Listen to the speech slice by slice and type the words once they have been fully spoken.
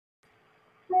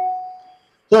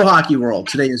Hello, Hockey World.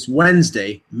 Today is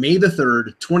Wednesday, May the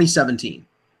 3rd, 2017.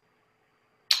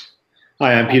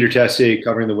 Hi, I'm Peter Tessy,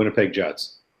 covering the Winnipeg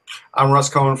Jets. I'm Russ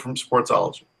Cohen from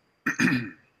Sportsology.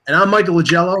 And I'm Michael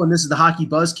Lagello, and this is the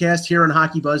HockeyBuzzCast here on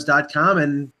HockeyBuzz.com.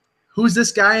 And who's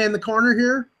this guy in the corner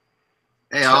here?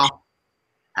 Hey, all.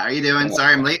 How are you doing?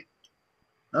 Sorry I'm late.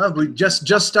 We just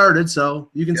started, so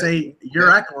you can say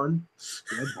you're echoing.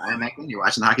 I'm echoing. You're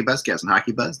watching the HockeyBuzzCast on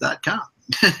HockeyBuzz.com.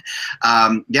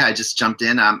 Yeah, I just jumped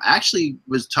in. Actually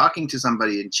was talking to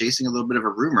somebody and chasing a little bit of a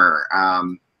rumor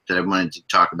that I wanted to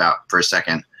talk about for a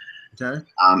second. Okay.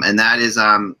 And that is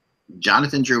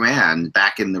Jonathan Drouin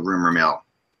back in the rumor mill.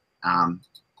 Of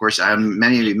course,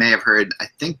 many of you may have heard, I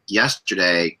think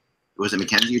yesterday, was it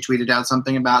Mackenzie who tweeted out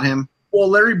something about him? Well,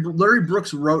 Larry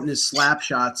Brooks wrote in his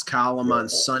Slapshots column on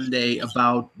Sunday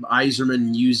about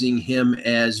Yzerman using him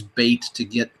as bait to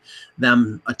get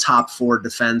them a top four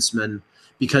defenseman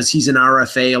because he's an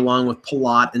RFA along with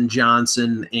Palat and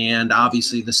Johnson, and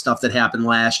obviously the stuff that happened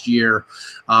last year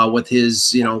with his,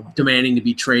 demanding to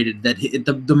be traded. That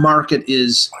the market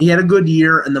is, he had a good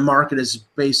year, and the market is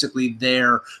basically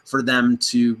there for them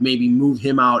to maybe move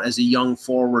him out as a young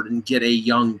forward and get a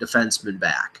young defenseman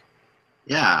back.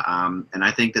 Yeah, and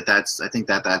I think that's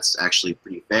actually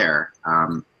pretty fair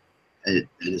an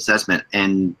assessment.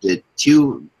 And the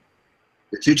two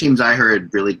teams I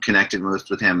heard really connected most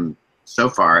with him so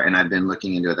far, and I've been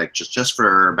looking into it like just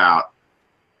for about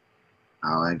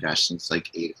since like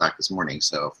 8 o'clock this morning,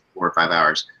 so 4 or 5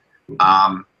 hours,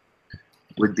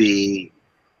 would be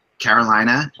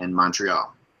Carolina and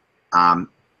Montreal. And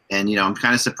I'm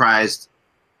kind of surprised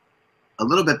a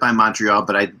little bit by Montreal,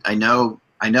 but I know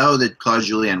that Claude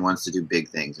Julien wants to do big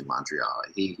things in Montreal.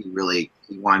 He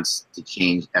wants to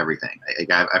change everything.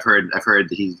 I've heard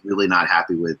that he's really not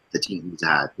happy with the team he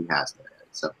has there.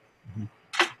 So,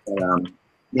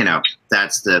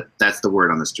 that's the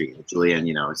word on the street. Julien,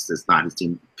 it's not his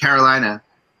team. Carolina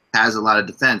has a lot of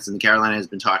defense, and Carolina has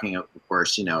been talking, of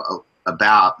course,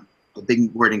 about the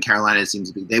big word in Carolina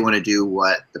seems to be they want to do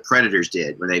what the Predators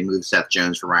did when they moved Seth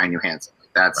Jones for Ryan Johansson.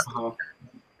 That's Carolina.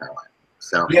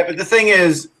 So. Yeah, but the thing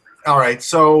is, all right,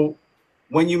 so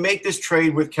when you make this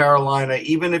trade with Carolina,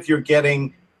 even if you're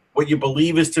getting what you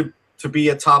believe is to be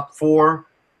a top four,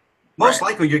 most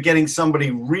likely you're getting somebody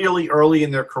really early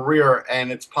in their career,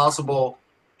 and it's possible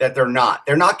that they're not.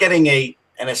 They're not getting an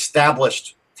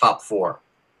established top four.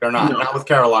 They're not. No. Not with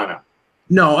Carolina.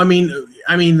 No, I mean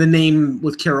the name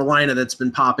with Carolina that's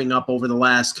been popping up over the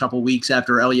last couple weeks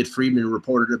after Elliot Friedman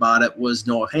reported about it was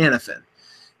Noah Hannafin.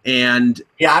 And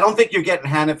yeah, I don't think you're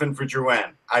getting Hannafin for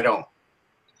Drouin. I don't.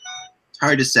 It's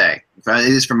hard to say.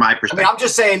 It is from my perspective. I'm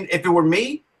just saying, if it were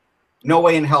me, no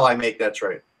way in hell I make that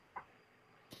trade.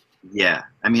 Yeah,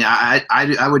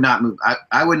 I would not move.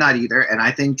 I would not either. And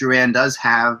I think Drouin does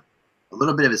have a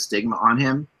little bit of a stigma on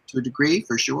him to a degree,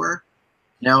 for sure.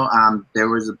 There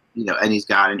was and he's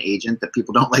got an agent that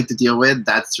people don't like to deal with.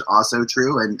 That's also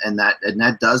true, and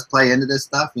that does play into this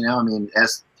stuff.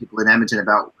 Ask people in Edmonton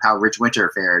about how Rich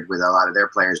Winter fared with a lot of their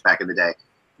players back in the day.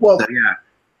 Well, so, yeah,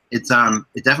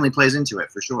 it definitely plays into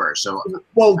it for sure. So,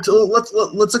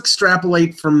 let's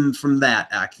extrapolate from that,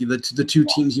 Aki, the two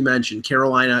teams you mentioned,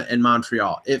 Carolina and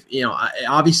Montreal. If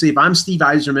obviously, if I'm Steve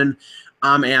Yzerman,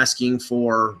 I'm asking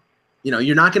for.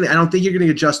 You're not going to – I don't think you're going to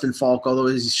get Justin Falk, although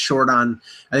he's short on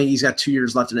 – I think he's got 2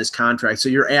 years left in his contract. So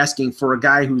you're asking for a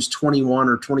guy who's 21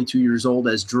 or 22 years old,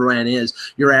 as Drouin is.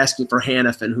 You're asking for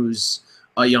Hannafin, who's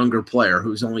a younger player,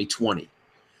 who's only 20.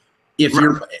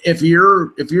 If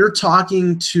you're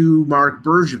talking to Mark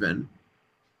Bergevin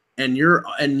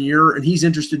and he's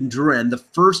interested in Drouin, the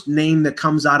first name that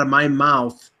comes out of my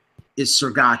mouth is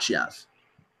Sergachev.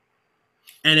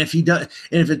 And if he does,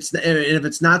 and if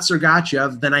it's not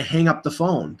Sergachev, then I hang up the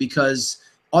phone because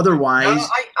otherwise,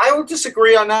 I would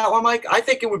disagree on that one, Mike. I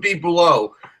think it would be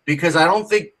Below because I don't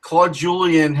think Claude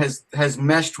Julien has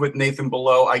meshed with Nathan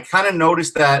Below. I kind of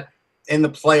noticed that in the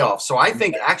playoffs, so I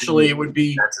think actually it would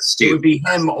be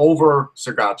him over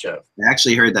Sergachev. I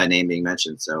actually heard that name being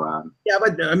mentioned. So yeah,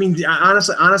 but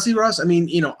honestly, Russ,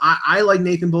 I like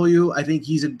Nathan Beaulieu. I think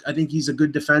he's a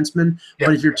good defenseman. Yeah.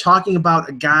 But if you're talking about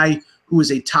a guy who is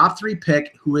a top 3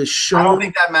 pick, who has shown. I don't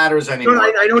think that matters anymore. No,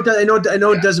 I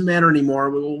know it doesn't matter anymore.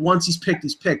 Once he's picked,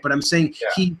 he's picked. But I'm saying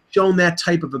he's shown that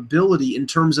type of ability in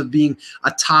terms of being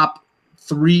a top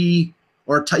 3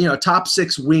 or top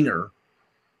 6 winger.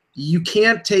 You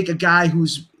can't take a guy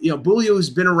who's Beaulieu has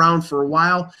been around for a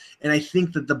while, and I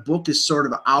think that the book is sort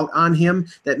of out on him.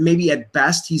 That maybe at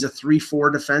best he's a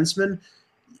 3-4 defenseman.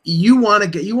 You want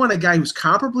a guy who's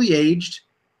comparably aged.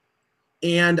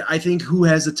 and I think who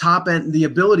has the top end, the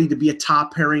ability to be a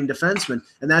top pairing defenseman.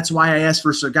 And that's why I asked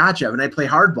for Sergachev, and I play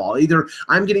hardball. Either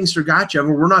I'm getting Sergachev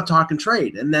or we're not talking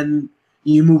trade. And then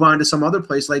you move on to some other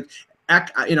place like,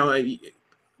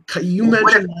 you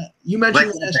mentioned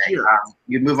last year.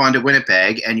 You move on to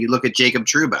Winnipeg and you look at Jacob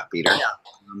Trouba, Peter.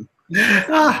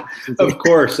 Of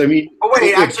course. I mean,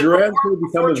 wait, if Duran's going to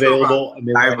become available,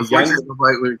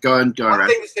 go on. One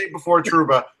thing to say before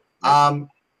Trouba,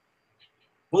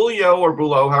 Bulio or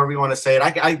Bulo, however you want to say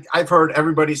it. I've heard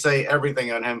everybody say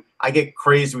everything on him. I get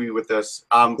crazy with this.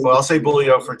 But I'll say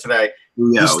Bulio for today.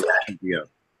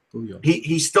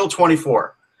 He's still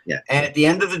 24. Yeah. And at the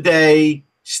end of the day,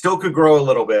 still could grow a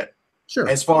little bit. Sure.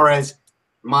 As far as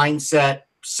mindset,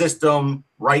 system,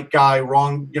 right guy,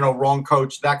 wrong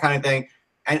coach, that kind of thing.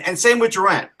 And same with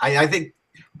Durant. I think,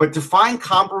 but to find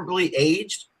comparably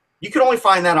aged, you can only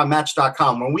find that on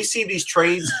Match.com. When we see these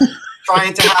trades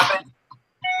trying to happen,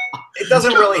 it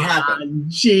doesn't really happen.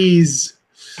 Jeez.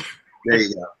 There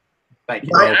you go. Thank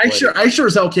you. I sure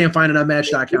as hell can't find it on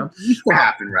Match.com. These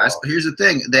happen, Russ. But here's the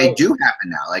thing: they do happen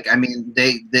now. Like, I mean,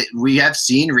 we have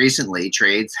seen recently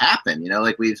trades happen.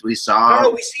 Like we saw.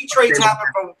 No, we see trades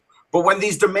happen, but when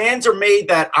these demands are made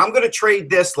that I'm going to trade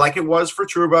this like it was for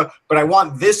Trouba, but I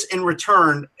want this in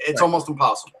return, it's almost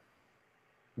impossible.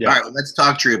 Yeah. All right, well, let's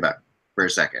talk Trouba for a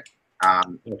second.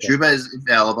 Trouba is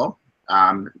available.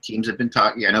 Teams have been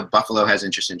talking. I know Buffalo has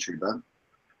interest in Trouba.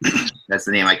 That's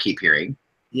the name I keep hearing.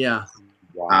 Yeah.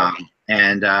 Wow.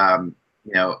 I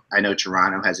know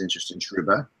Toronto has interest in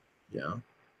Trouba. Yeah.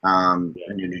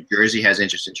 New Jersey has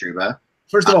interest in Trouba.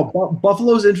 First of all,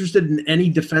 Buffalo's interested in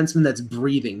any defenseman that's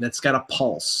breathing, that's got a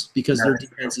pulse, because their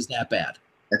defense is that bad.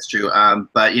 That's true.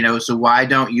 But so why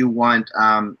don't you want?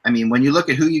 When you look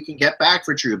at who you can get back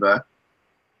for Trouba,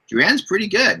 Duran's pretty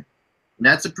good. And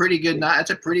that's a pretty good.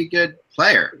 That's a pretty good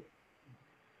player.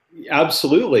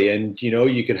 Absolutely, and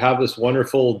you could have this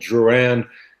wonderful Duran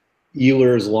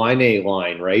Ehlers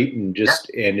line, right? And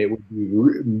and it would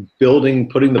be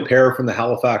putting the pair from the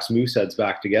Halifax Mooseheads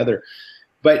back together.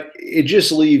 But it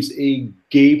just leaves a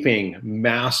gaping,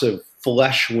 massive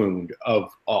flesh wound of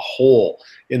a hole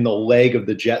in the leg of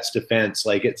the Jets' defense.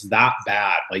 Like, it's that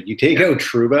bad. Like, you take out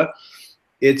Trouba,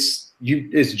 it's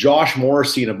Josh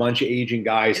Morrissey and a bunch of aging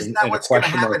guys. Isn't that what's going to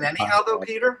happen anyhow, though,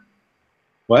 Peter?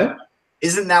 What?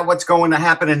 Isn't that what's going to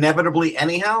happen inevitably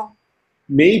anyhow?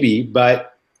 Maybe,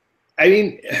 but I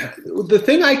mean, the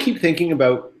thing I keep thinking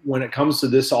about when it comes to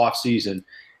this offseason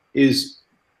is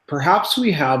perhaps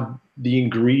we have the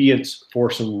ingredients for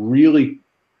some really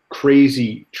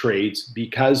crazy trades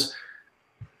because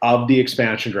of the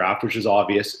expansion draft, which is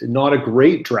obvious. Not a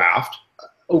great draft.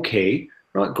 Okay,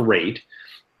 not great.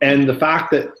 And the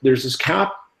fact that there's this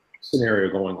cap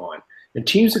scenario going on and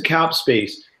teams of cap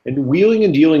space and wheeling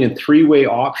and dealing in three-way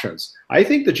options. I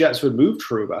think the Jets would move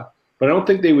Trouba, but I don't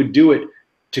think they would do it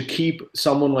to keep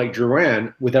someone like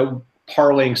Duran without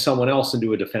parlaying someone else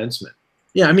into a defenseman.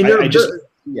 Yeah, I mean, I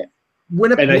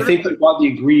think they've got the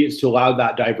ingredients to allow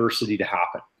that diversity to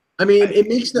happen. I mean, it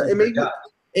makes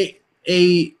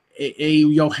a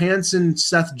Johansson,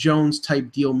 Seth Jones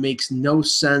type deal makes no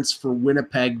sense for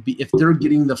Winnipeg if they're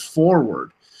getting the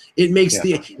forward. It makes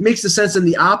the sense in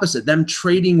the opposite, them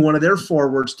trading one of their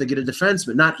forwards to get a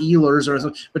defenseman, not Ehlers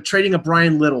but trading a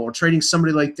Brian Little or trading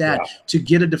somebody like that to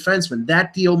get a defenseman.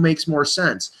 That deal makes more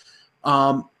sense.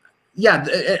 I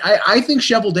think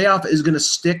Cheveldayoff is going to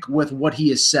stick with what he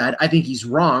has said. I think he's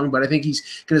wrong, but I think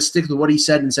he's going to stick with what he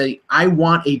said and say, I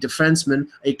want a defenseman,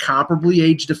 a comparably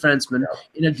aged defenseman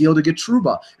in a deal to get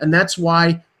Trouba. And that's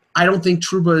why I don't think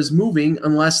Trouba is moving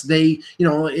unless they,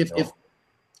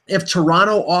 if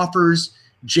Toronto offers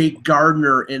Jake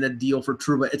Gardiner in a deal for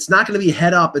Trouba, it's not going to be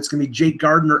head up. It's going to be Jake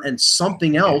Gardiner and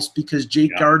something else because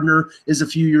Jake Gardiner is a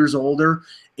few years older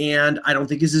and I don't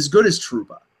think is as good as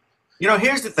Trouba.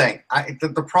 Here's the thing.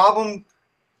 The problem,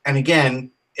 and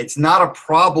again, it's not a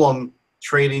problem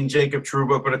trading Jacob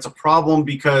Trouba, but it's a problem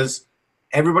because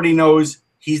everybody knows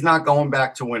he's not going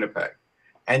back to Winnipeg.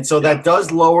 And so that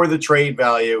does lower the trade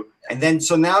value. And then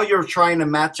so now you're trying to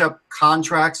match up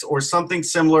contracts or something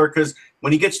similar because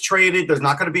when he gets traded, there's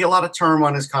not going to be a lot of term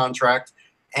on his contract.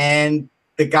 And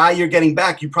the guy you're getting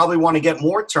back, you probably want to get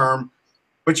more term.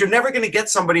 But you're never going to get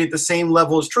somebody at the same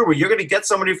level as Trouba. You're going to get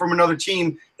somebody from another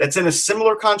team that's in a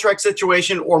similar contract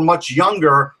situation or much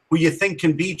younger who you think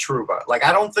can be Trouba. Like,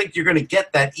 I don't think you're going to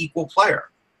get that equal player.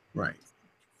 Right.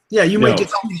 Yeah, you might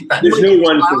get – There's no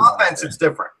one on offense, it's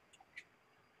different.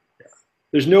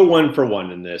 There's no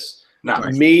one-for-one in this. No.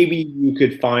 Maybe you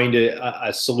could find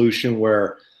a solution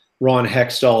where Ron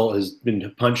Hextall has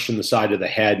been punched in the side of the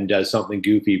head and does something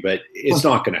goofy, but it's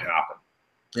not going to happen.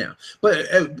 Yeah,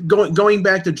 but going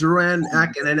back to Duran,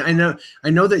 and I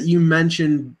know that you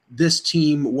mentioned this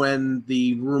team when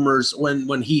the rumors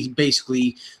when he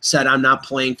basically said, I'm not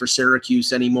playing for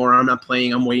Syracuse anymore. I'm not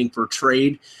playing. I'm waiting for a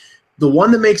trade. The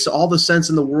one that makes all the sense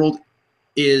in the world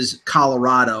is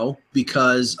Colorado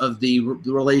because of the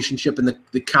relationship and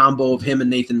the combo of him and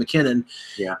Nathan McKinnon.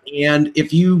 Yeah. And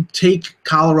if you take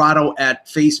Colorado at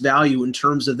face value in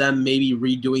terms of them maybe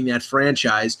redoing that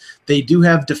franchise, they do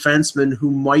have defensemen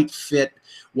who might fit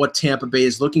what Tampa Bay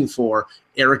is looking for.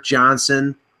 Eric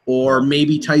Johnson or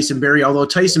maybe Tyson Barrie, although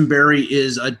Tyson Barrie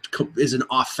is an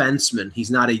offenseman.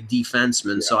 He's not a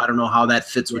defenseman, so I don't know how that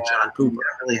fits with John Cooper. You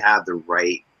don't really have the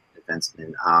right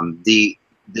defenseman.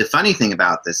 The funny thing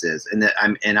about this is, and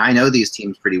I know these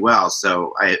teams pretty well,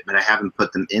 but I haven't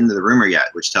put them into the rumor yet,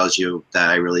 which tells you that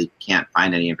I really can't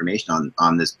find any information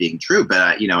on this being true. But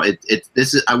I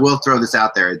will throw this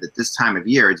out there that this time of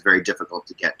year it's very difficult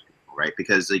to get people, right?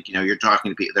 Because you're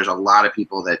talking to people. There's a lot of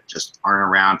people that just aren't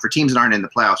around for teams that aren't in the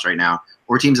playoffs right now,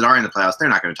 or teams that are in the playoffs. They're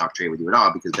not going to talk trade with you at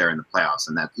all because they're in the playoffs,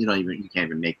 and that you can't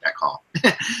even make that call.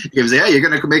 You say, you're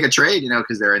going to make a trade,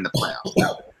 because they're in the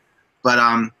playoffs.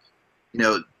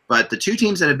 But the two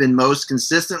teams that have been most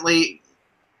consistently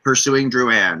pursuing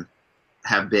Drouin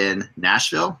have been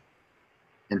Nashville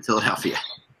and Philadelphia.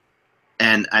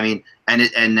 And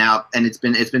it's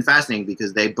been fascinating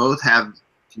because they both have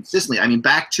consistently,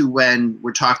 back to when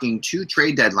we're talking 2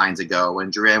 trade deadlines ago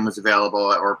when Drouin was available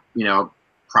or,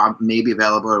 maybe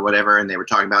available or whatever, and they were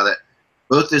talking about it.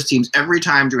 Both those teams, every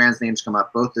time Drouin's names come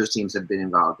up, both those teams have been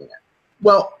involved in it.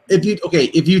 Well, if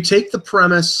you take the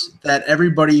premise that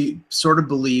everybody sort of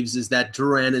believes is that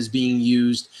Drouin is being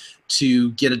used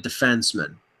to get a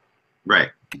defenseman.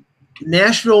 Right.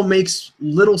 Nashville makes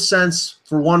little sense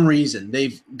for one reason.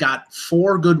 They've got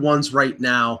 4 good ones right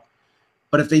now,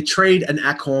 but if they trade an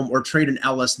Ekholm or trade an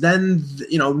Ellis, then,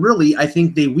 really I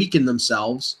think they weaken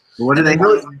themselves. Well, what do they have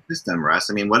in their system,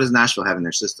 Russ? What does Nashville have in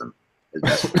their system?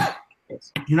 Off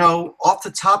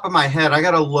the top of my head, I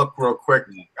got to look real quick.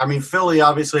 Philly,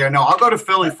 obviously, I know. I'll go to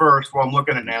Philly first while I'm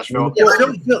looking at Nashville. Yeah,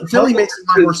 Philly makes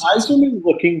a lot more sense.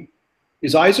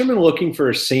 Is Yzerman looking for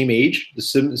a same age? The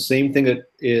same thing that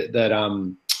we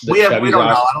don't know.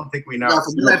 I don't think we know. Well,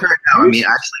 from what I've heard, no.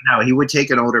 Actually, no. He would take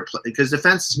an older player because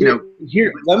defense.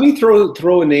 Here, let me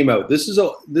throw a name out. This is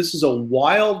a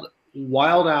wild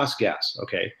ass guess.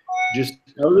 Okay, just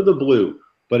out of the blue,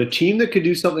 but a team that could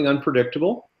do something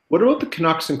unpredictable. What about the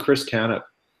Canucks and Chris Tanev?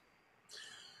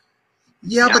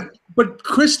 Yeah, but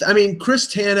Chris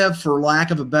Tanev, for lack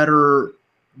of a better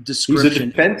description, he's a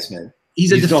defenseman.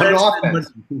 He's a defenseman,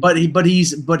 but he's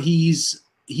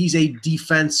a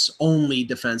defense-only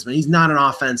defenseman. He's not an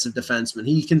offensive defenseman.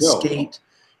 He can skate,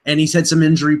 and he's had some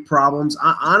injury problems.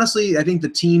 Honestly, I think the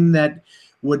team that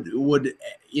would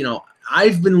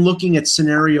I've been looking at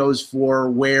scenarios for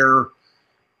where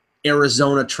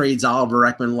Arizona trades Oliver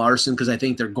Ekman-Larsson because I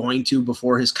think they're going to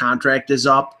before his contract is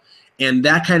up. And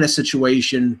that kind of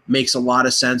situation makes a lot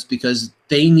of sense because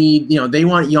they need, they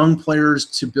want young players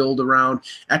to build around.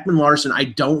 Ekman-Larsson, I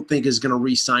don't think is going to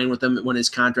re-sign with them when his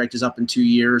contract is up in 2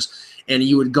 years. And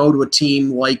you would go to a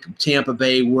team like Tampa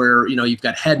Bay where, you've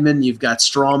got Hedman, you've got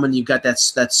Strawman, you've got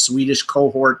that Swedish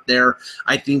cohort there.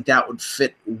 I think that would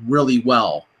fit really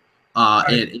well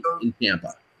in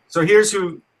Tampa. So here's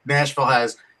who Nashville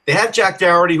has. They have Jack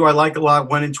Dougherty, who I like a lot,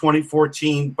 went in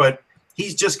 2014, but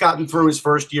he's just gotten through his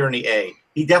first year in the A.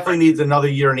 He definitely needs another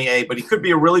year in the A, but he could be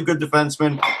a really good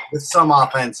defenseman with some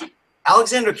offense.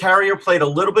 Alexander Carrier played a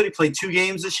little bit. He played 2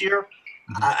 games this year.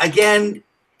 Again,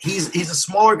 he's a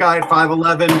smaller guy at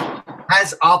 5'11",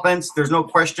 has offense. There's no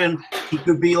question. He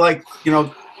could be like,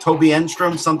 Toby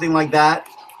Enstrom, something like that.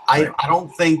 I don't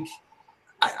think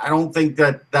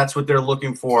that's what they're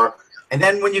looking for. And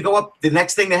then when you go up, the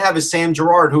next thing they have is Sam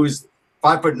Girard, who's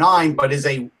 5'9", but is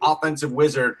a offensive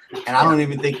wizard. And I don't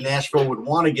even think Nashville would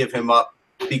want to give him up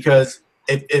because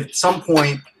if at some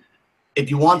point, if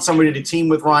you want somebody to team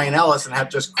with Ryan Ellis and have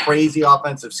just crazy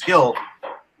offensive skill,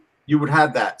 you would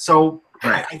have that. So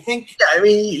I think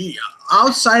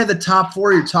outside of the top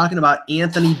 4, you're talking about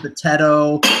Anthony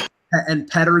Boteto and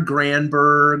Petter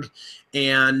Granberg.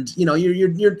 And you're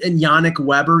and Yannick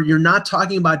Weber. You're not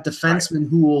talking about defensemen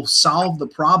who will solve the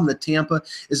problem that Tampa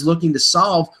is looking to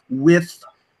solve with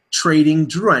trading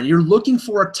Drouin. You're looking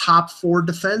for a top 4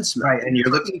 defenseman, right? And you're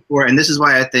looking for, and this is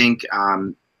why I think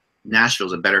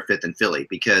Nashville's a better fit than Philly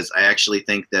because I actually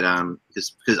think that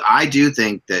because I do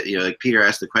think that like Peter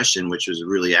asked the question, which was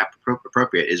really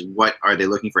appropriate, is what are they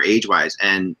looking for age-wise?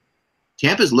 And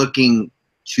Tampa's looking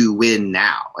to win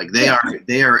now. Like they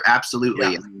are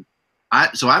absolutely. Yeah. I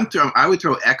would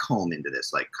throw Ekholm into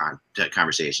this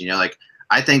conversation.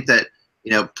 I think that,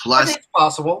 I plus think it's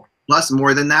possible. plus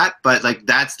more than that, but like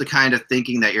that's the kind of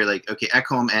thinking that you're like, okay,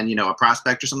 Ekholm and a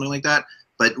prospect or something like that.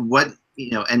 But what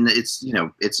and it's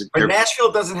it's. But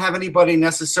Nashville doesn't have anybody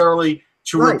necessarily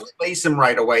to replace him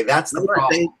right away. That's the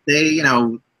problem.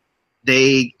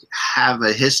 They have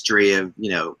a history of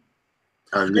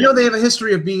I know they have a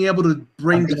history of being able to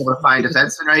bring find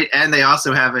defensemen, right? And they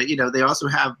also have they also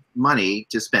have money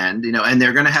to spend, and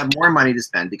they're going to have more money to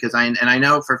spend because I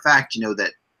know for a fact,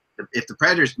 that if the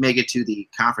Predators make it to the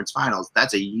conference finals,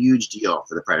 that's a huge deal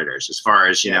for the Predators as far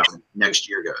as next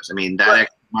year goes. I mean, that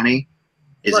extra money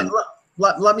isn't.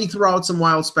 Let me throw out some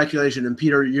wild speculation, and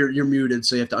Peter, you're muted,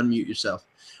 so you have to unmute yourself.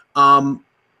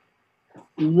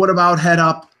 What about head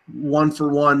up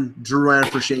 1-for-1 Drouin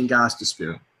for Shane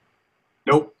Gostisbehere?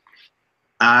 Nope.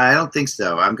 I don't think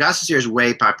so. Gostisbehere is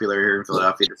way popular here in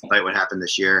Philadelphia, despite what happened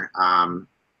this year. And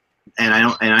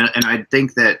I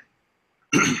think that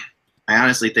I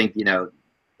honestly think that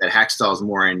Hextall is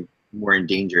more in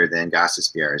danger than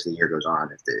Gostisbehere as the year goes on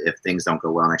if things don't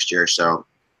go well next year. So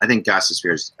I think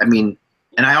Gostisbehere's.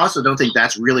 And I also don't think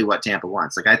that's really what Tampa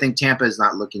wants. Like I think Tampa is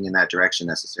not looking in that direction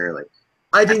necessarily.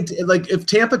 I think if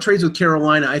Tampa trades with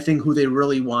Carolina, I think who they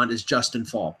really want is Justin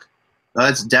Falk. Well,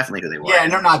 that's definitely who they want. Yeah,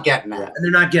 and they're not getting that. And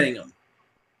they're not getting him.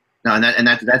 No, and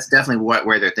that's definitely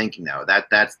where they're thinking though.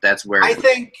 That's where I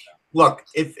think. Look,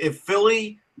 if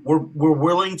Philly were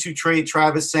willing to trade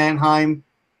Travis Sanheim,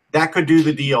 that could do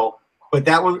the deal. But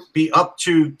that would be up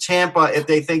to Tampa if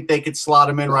they think they could slot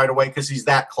him in right away because he's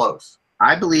that close.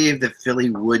 I believe that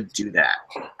Philly would do that,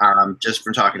 just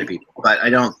from talking to people. But I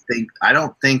don't think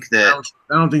that.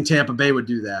 I don't think Tampa Bay would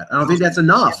do that. I don't think that's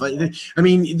enough.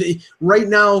 Right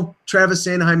now, Travis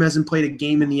Sanheim hasn't played a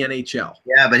game in the NHL.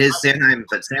 Yeah, but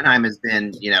Sanheim has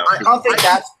been, I don't think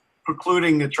that's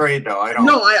precluding the trade, though.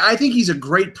 I think he's a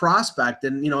great prospect,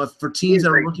 and for teams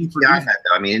that are looking for defense.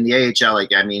 Though. I mean, in the AHL,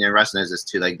 and Russ knows this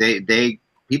too. Like they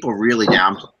people really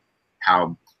downplay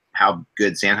how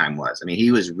good Sanheim was. I mean,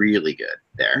 he was really good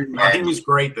there. He was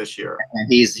great this year.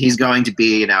 And he's going to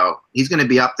be, he's going to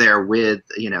be up there with,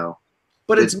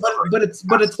 But it's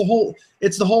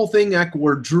the whole thing, Eck,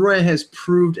 where Drouin has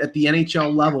proved at the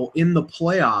NHL level in the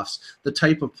playoffs the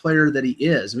type of player that he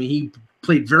is. I mean, he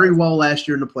played very well last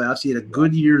year in the playoffs. He had a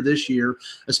good year this year,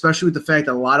 especially with the fact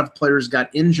that a lot of players got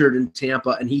injured in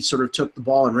Tampa, and he sort of took the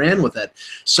ball and ran with it.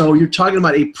 So you're talking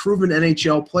about a proven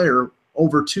NHL player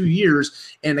over 2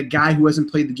 years, and a guy who hasn't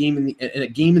played in a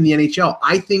game in the NHL.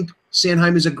 I think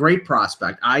Sanheim is a great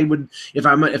prospect. I would, if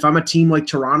I'm a team like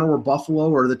Toronto or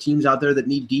Buffalo or the teams out there that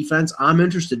need defense, I'm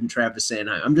interested in Travis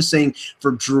Sanheim. I'm just saying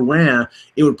for Drouin,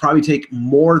 it would probably take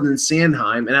more than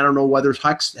Sanheim, and I don't know whether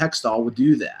Hextall would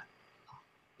do that.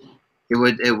 It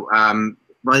would. Well,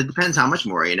 it depends how much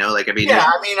more.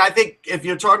 I think if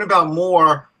you're talking about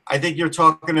more, I think you're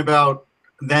talking about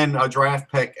then a draft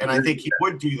pick, and I think he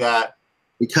would do that.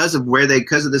 Because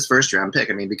of this first round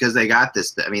pick. I mean, because they got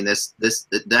this. I mean,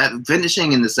 that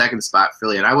finishing in the second spot,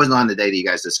 Philly, and I wasn't on the day that you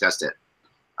guys discussed it,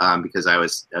 because I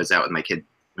was out with my kid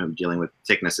dealing with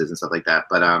sicknesses and stuff like that.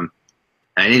 But I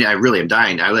really am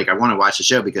dying. I want to watch the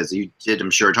show because you did,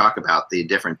 I'm sure, talk about the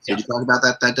difference. Did you talk about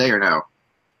that day or no?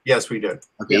 Yes, we did.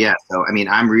 Okay, yeah. So I mean,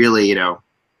 I'm really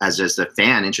as just a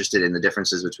fan interested in the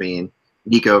differences between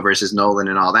Nico versus Nolan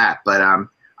and all that. But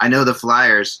I know the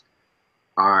Flyers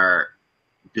are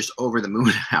just over the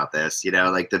moon about this,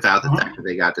 about the fact that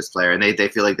they got this player, and they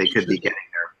feel like they could be getting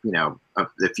their,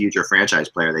 the future franchise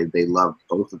player. They love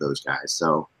both of those guys.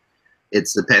 So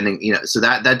it's depending, so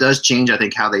that does change, I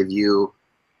think, how they view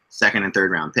second and third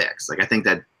round picks. Like, I think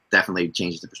that definitely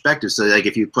changes the perspective. So like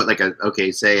if you put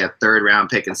say a third round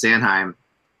pick in Sanheim,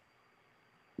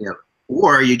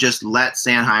 or you just let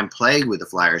Sanheim play with the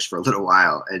Flyers for a little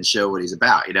while and show what he's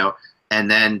about, and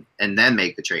then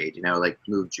make the trade,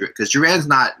 move, because Drouin's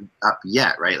not up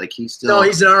yet, right? Like he's still. No,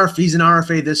 he's an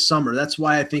RFA this summer. That's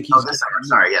why I think he's. This summer.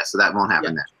 Sorry, yeah. So that won't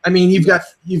happen then. I mean, you've got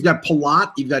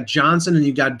Palat, you've got Johnson, and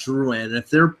you've got Drouin.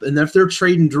 And if they're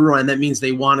trading Drouin, that means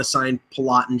they want to sign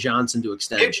Palat and Johnson to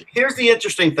extension. Here's the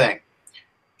interesting thing: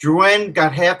 Drouin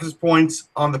got half his points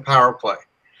on the power play.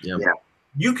 Yeah.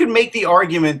 You can make the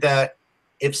argument that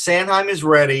if Sanheim is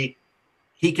ready,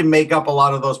 he can make up a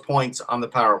lot of those points on the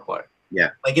power play.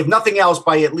 Yeah. Like, if nothing else,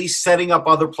 by at least setting up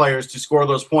other players to score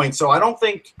those points. So I don't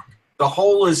think the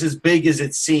hole is as big as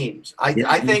it seems. I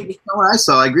think. Based on what I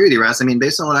saw, I agree with you, Russ. I mean,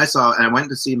 based on what I saw, and I went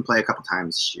to see him play a couple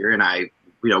times this year, and I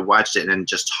watched it, and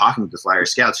just talking to the Flyer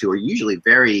scouts, who are usually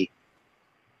very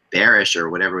bearish or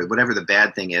whatever the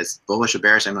bad thing is, bullish or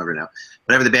bearish, I never know.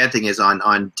 Whatever the bad thing is on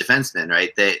defensemen,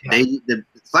 right? The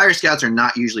Flyer scouts are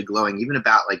not usually glowing, even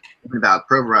about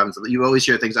Provorov's. You always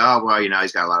hear things, oh well,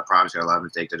 he's got a lot of problems, got a lot of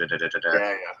mistakes,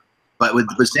 Yeah. But with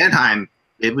Sanheim,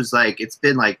 it was like it's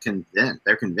been like convinced.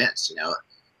 They're convinced,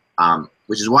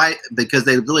 which is why, because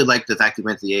they really like the fact he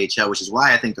went to the AHL, which is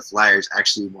why I think the Flyers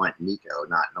actually want Nico,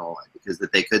 not Nolan, because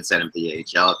that they could send him to the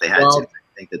AHL if they had to.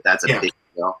 I think that's a big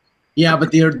deal. Yeah,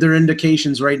 but there are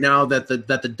indications right now that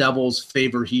the Devils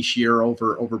favor Hischier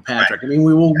over Patrick. Right. I mean,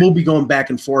 we'll be going back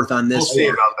and forth on this. We'll see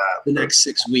about that the next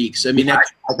 6 weeks. I mean,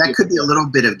 that could be a little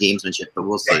bit of gamesmanship, but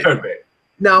we'll see. It could be.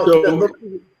 Now, go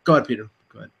ahead, Peter.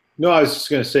 Go ahead. No, I was just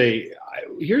going to say,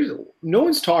 no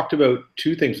one's talked about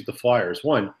two things with the Flyers.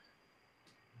 One,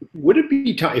 would it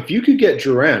be time if you could get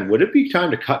Duran? Would it be time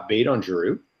to cut bait on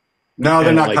Giroux? No,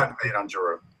 they're not cutting bait on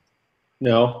Giroux.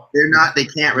 No, they're not. They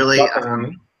can't really.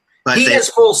 But he has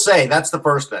full say. That's the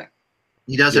first thing.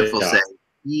 He does have full say.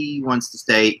 He wants to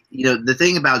stay. The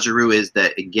thing about Giroux is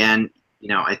that, again,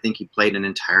 I think he played an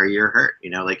entire year hurt. He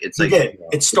did.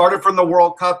 It started from the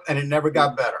World Cup, and it never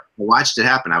got better. I watched it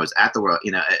happen. I was at the World.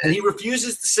 And he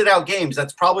refuses to sit out games.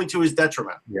 That's probably to his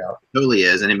detriment. Yeah, it totally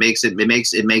is, and it makes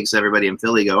everybody in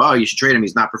Philly go, "Oh, you should trade him.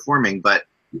 He's not performing." But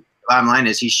the bottom line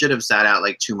is, he should have sat out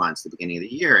like 2 months at the beginning of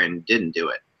the year and didn't do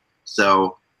it.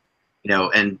 So,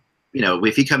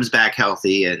 if he comes back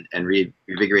healthy and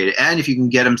reinvigorated, and if you can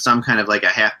get him some kind of like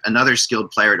another skilled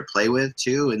player to play with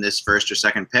too in this first or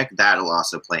second pick, that'll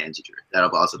also play into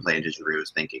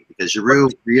Giroux's thinking, because Giroux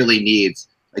really needs,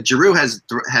 Giroux has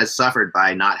suffered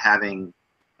by not having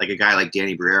like a guy like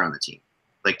Danny Briere on the team,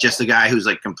 like just a guy who's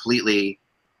like completely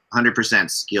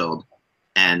 100% skilled,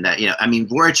 and that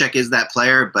Voracek is that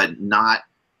player, but not.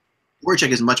 Voracek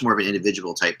is much more of an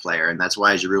individual type player, and that's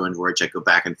why Giroux and Voracek go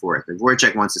back and forth. And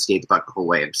Voracek wants to skate the puck the whole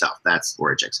way himself. That's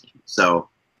Voracek's game. So,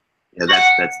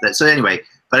 that's that. So anyway,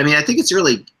 but I mean, I think it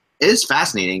is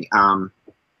fascinating.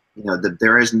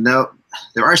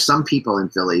 There are some people in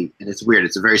Philly, and it's weird.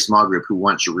 It's a very small group who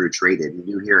want Giroux traded. You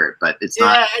do hear it, but it's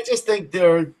not. Yeah, I just think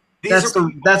that's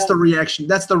the reaction.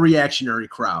 That's the reactionary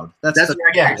crowd. That's the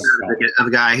reaction of a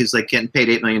guy who's like getting paid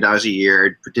 $8 million a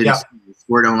year.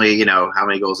 Scored only, how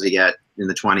many goals did he get in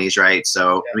the 20s, right?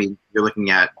 So I mean, you're looking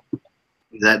at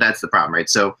that. That's the problem, right?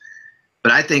 So,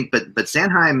 but I think, but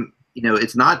Sanheim,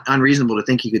 it's not unreasonable to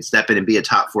think he could step in and be a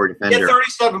top 4 defender. He had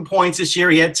 37 points this year.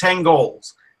 He had 10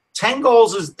 goals. 10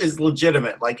 goals is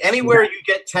legitimate. Like anywhere you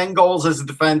get 10 goals as a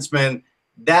defenseman,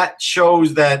 that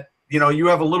shows that you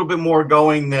have a little bit more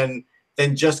going than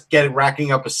just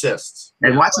racking up assists.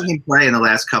 And watching him play in the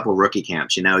last couple rookie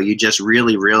camps, you just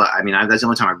really realize. I mean, that's the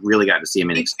only time I've really gotten to see him.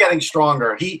 He's getting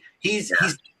stronger. He's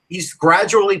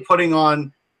gradually putting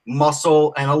on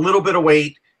muscle and a little bit of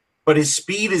weight, but his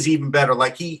speed is even better.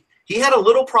 Like he had a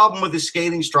little problem with his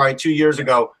skating stride 2 years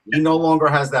ago. He no longer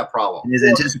has that problem. And his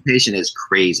anticipation is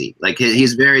crazy. Like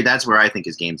he's that's where I think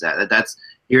his game's at.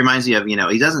 He reminds me of,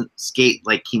 he doesn't skate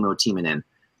like Kimmo Timonen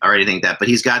or anything like that, but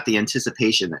he's got the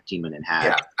anticipation that Timonen had.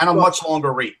 Yeah, and a much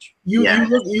longer reach. You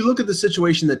look at the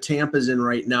situation that Tampa's in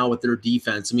right now with their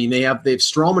defense. I mean, they've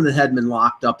Stroman and Hedman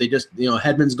locked up. They just,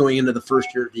 Hedman's going into the first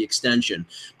year of the extension.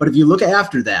 But if you look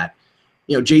after that,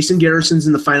 Jason Garrison's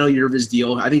in the final year of his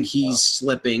deal. I think he's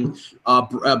slipping.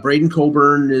 Braden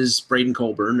Coburn is Braden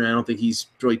Coburn. I don't think he's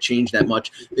really changed that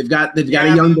much. They've got a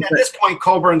young. At this point,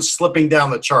 Coburn's slipping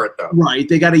down the chart, though. Right.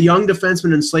 They got a young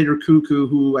defenseman in Slater Cuckoo,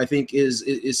 who I think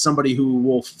is somebody who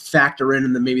will factor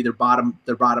in maybe their bottom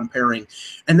pairing.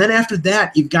 And then after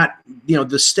that, you've got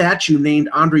the statue named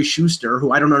Andre Schuster,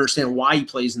 who I don't understand why he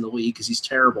plays in the league because he's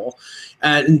terrible,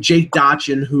 and Jake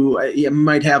Dotchin, who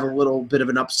might have a little bit of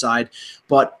an upside.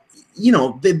 But,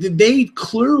 they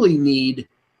clearly need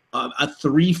a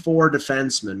 3-4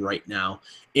 defenseman right now.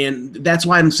 And that's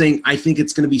why I'm saying I think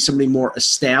it's going to be somebody more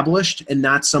established and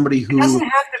not somebody who – It doesn't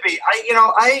have to be. I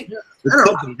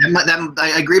don't know.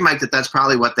 I agree, Mike, that's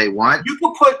probably what they want.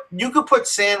 You could put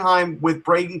Sanheim with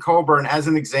Braden Coburn as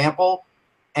an example,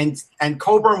 and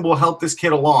Coburn will help this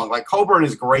kid along. Like, Coburn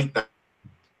is great.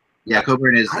 Yeah,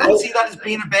 Coburn is – I don't see that as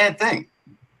being a bad thing.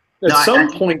 At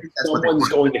some point, someone's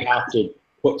going to have to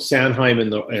put Sanheim in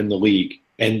the league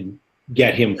and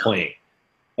get him playing.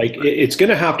 Like it's going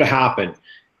to have to happen.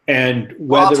 And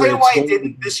whether I'll tell you why it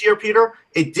didn't this year, Peter.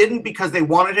 It didn't because they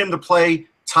wanted him to play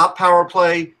top power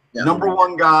play, number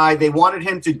one guy. They wanted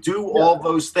him to do all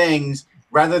those things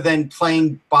rather than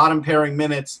playing bottom pairing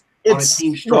minutes on a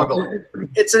team struggling.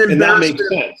 It's an And embarrassment. that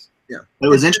makes sense. Yeah. It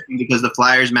was interesting because the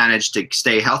Flyers managed to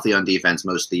stay healthy on defense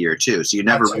most of the year too. So you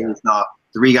never really saw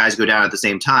 3 guys go down at the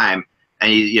same time.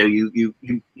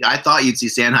 And I thought you'd see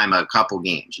Sanheim a couple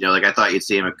games. Like I thought you'd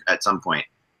see him at some point.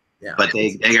 Yeah. But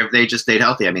they just stayed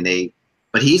healthy. I mean,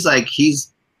 but he's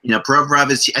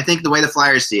Provorov is. I think the way the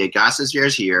Flyers see it, Gostisbehere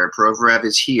is here, Provorov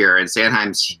is here, and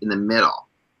Sanheim's in the middle.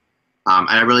 And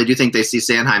I really do think they see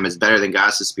Sanheim as better than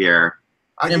Gostisbehere.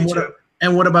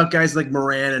 And what about guys like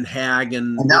Moran and Hag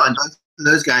and both of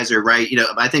those guys are right.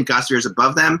 I think Gostisbehere is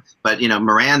above them, but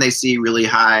Moran they see really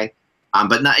high,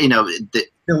 but not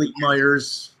Philippe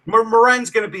Myers. Moran's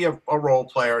going to be a role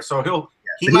player, so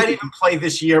he might even play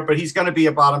this year, but he's going to be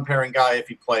a bottom pairing guy if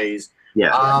he plays.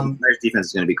 Yeah, Myers' defense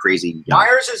is going to be crazy.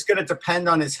 Myers is going to depend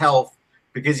on his health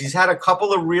because he's had a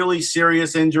couple of really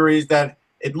serious injuries that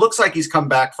it looks like he's come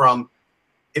back from.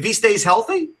 If he stays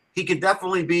healthy, he could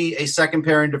definitely be a second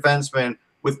pairing defenseman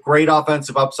with great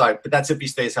offensive upside, but that's if he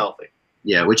stays healthy.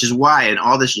 Yeah, which is why in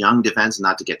all this young defense,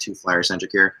 not to get too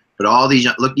Flyer-centric here, but all these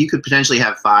look, you could potentially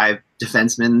have 5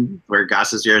 defensemen where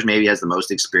Gostisbehere maybe has the most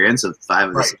experience of 5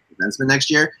 of the 6 defensemen next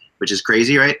year, which is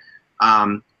crazy, right?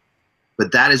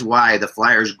 But that is why the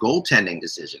Flyers' goaltending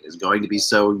decision is going to be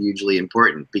so hugely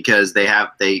important because they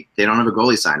don't have a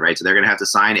goalie signed, right? So they're going to have to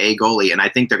sign a goalie, and I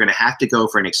think they're going to have to go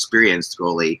for an experienced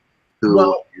goalie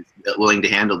who is willing to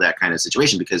handle that kind of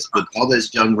situation because with all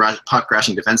those young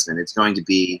puck-rushing defensemen, it's going to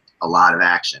be a lot of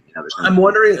action. I'm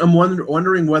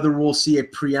wondering whether we'll see a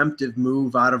preemptive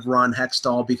move out of Ron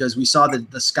Hextall because we saw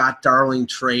the Scott Darling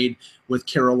trade with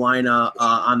Carolina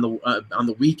on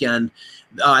the weekend.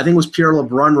 I think it was Pierre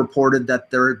LeBrun reported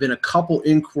that there had been a couple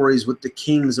inquiries with the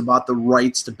Kings about the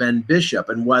rights to Ben Bishop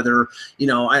and whether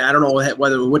I don't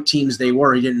know what teams they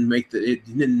were. He didn't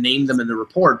name them in the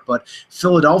report, but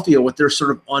Philadelphia with their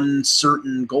sort of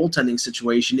uncertain goaltending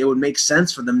situation, it would make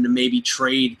sense for them to maybe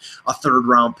trade a 3rd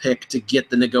round pick to get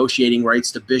the negotiating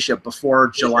rights to Bishop before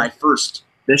July 1st.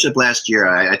 Bishop last year,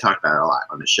 I talked about it a lot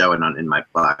on the show and in my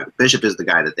blog. Bishop is the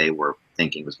guy that they were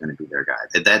thinking was going to be their guy.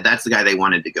 That's the guy they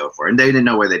wanted to go for, and they didn't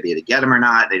know whether they'd be able to get him or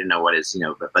not. They didn't know what his,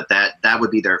 but that would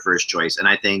be their first choice. And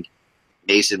I think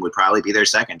Mason would probably be their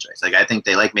second choice. Like I think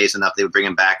they like Mason enough they would bring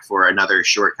him back for another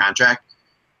short contract.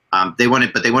 They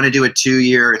want to do a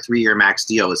 2-year or 3-year max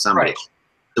deal with somebody. Right.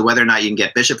 So whether or not you can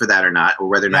get Bishop for that or not, or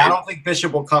whether or not I don't think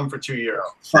Bishop will come for 2 years.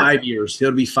 5 years.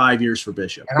 It'll be 5 years for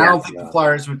Bishop. And I don't think the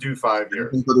Flyers would do 5 years.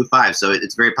 I think they'll do 5. So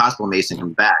it's very possible Mason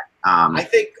comes back. I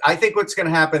think what's going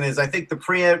to happen is I think the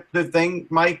preemptive thing,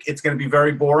 Mike, it's going to be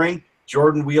very boring.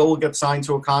 Jordan Wheel will get signed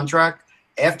to a contract.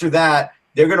 After that,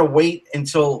 they're going to wait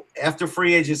until after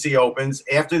free agency opens,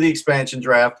 after the expansion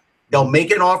draft. They'll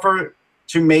make an offer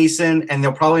to Mason, and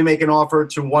they'll probably make an offer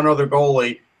to one other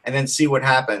goalie, and then see what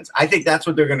happens. I think that's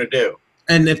what they're going to do.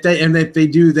 And if they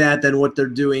do that, then what they're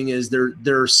doing is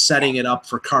they're setting it up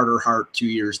for Carter Hart 2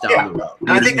 years down the road.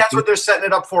 And I think that's what they're setting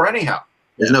it up for anyhow.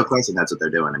 There's no question that's what they're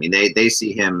doing. I mean, they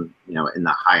see him, in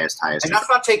the highest. And that's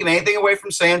not taking anything away from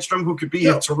Sandstrom, who could be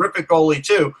a terrific goalie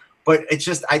too. But it's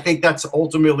just I think that's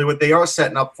ultimately what they are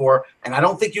setting up for. And I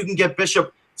don't think you can get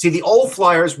Bishop. See, the old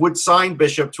Flyers would sign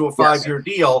Bishop to a 5-year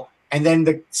deal, and then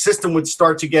the system would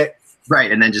start to get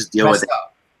right, and then just deal with it.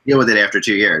 Deal with it after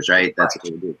 2 years, right? That's what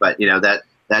they do. But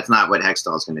that's not what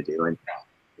Hextall is going to do. And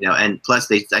and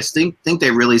plus I think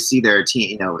they really see their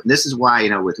team. And this is why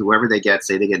with whoever they get,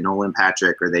 say they get Nolan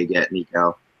Patrick or they get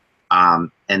Nico,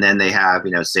 and then they have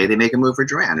say they make a move for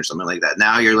Duran or something like that.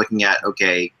 Now you're looking at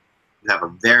you have a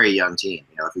very young team.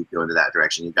 If you go into that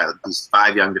direction, you've got these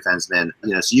 5 young defensemen.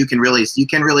 So you can really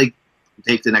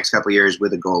take the next couple of years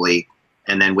with a goalie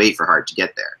and then wait for Hart to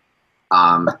get there.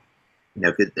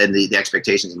 And the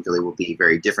expectations in Philly will be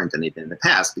very different than they've been in the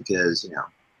past because, in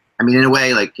a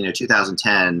way,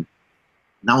 2010,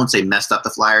 I won't say messed up the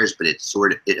Flyers, but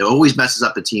it always messes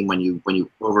up the team when you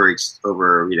over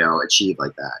achieve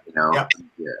like that.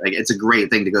 It's a great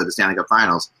thing to go to the Stanley Cup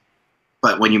Finals,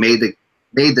 but when you made the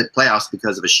playoffs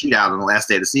because of a shootout on the last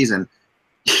day of the season,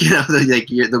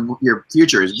 your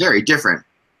future is very different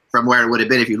from where it would have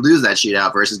been if you lose that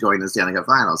shootout versus going to the Stanley Cup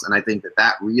Finals. And I think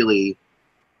that really.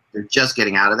 They're just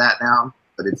getting out of that now,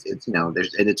 but it's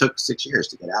and it took 6 years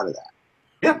to get out of that.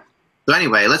 Yeah. So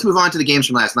anyway, let's move on to the games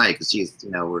from last night because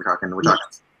we're talking. We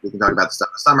can talk about the stuff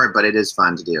in the summer, but it is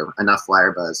fun to do. Enough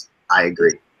Flyer buzz. I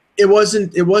agree. It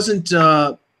wasn't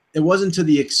to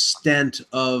the extent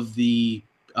of the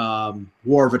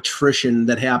war of attrition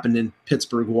that happened in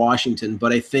Pittsburgh, Washington,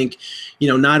 but I think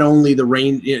not only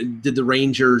did the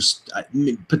Rangers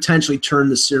potentially turn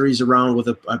the series around with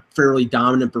a fairly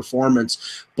dominant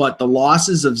performance, but the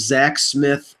losses of Zach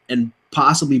Smith and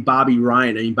possibly Bobby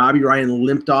Ryan. I mean, Bobby Ryan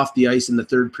limped off the ice in the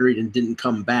 3rd period and didn't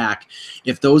come back.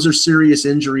 If those are serious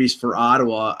injuries for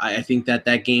Ottawa, I think that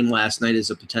game last night is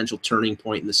a potential turning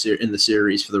point in the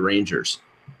series for the Rangers.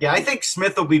 Yeah, I think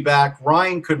Smith will be back.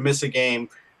 Ryan could miss a game.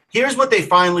 Here's what they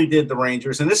finally did, the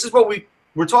Rangers, and this is what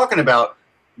we're talking about.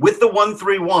 With the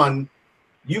 1-3-1,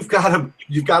 you've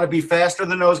got to be faster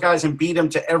than those guys and beat them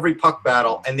to every puck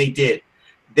battle, and they did.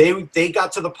 They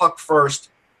got to the puck first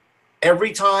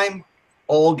every time,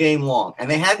 all game long, and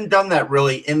they hadn't done that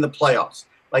really in the playoffs.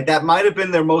 Like, that might have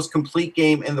been their most complete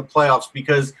game in the playoffs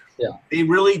because they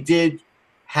really did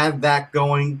have that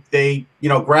going. They,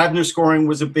 Grabner scoring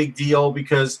was a big deal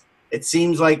because it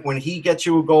seems like when he gets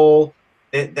you a goal,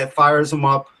 that fires him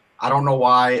up. I don't know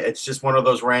why. It's just one of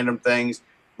those random things.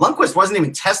 Lundqvist wasn't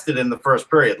even tested in the first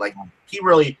period. Like, he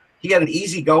had an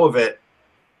easy go of it.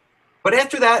 But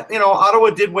after that, Ottawa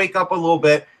did wake up a little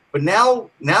bit. But now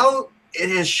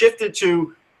it has shifted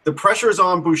to the pressure's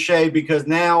on Boucher because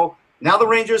now the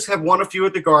Rangers have won a few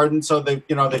at the Garden, so they've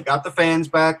got the fans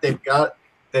back. They've got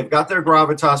their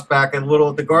gravitas back a little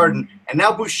at the Garden, and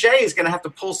now Boucher is going to have to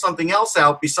pull something else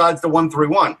out besides the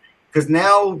 1-3-1 because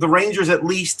now the Rangers at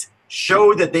least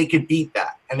showed that they could beat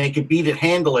that and they could beat it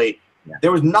handily. Yeah.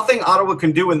 There was nothing Ottawa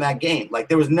can do in that game. Like,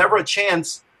 there was never a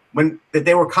chance that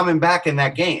they were coming back in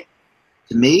that game.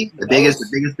 To me, the biggest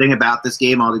thing about this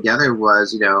game altogether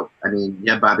was,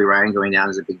 Bobby Ryan going down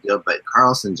is a big deal, but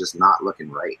Karlsson just not looking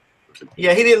right.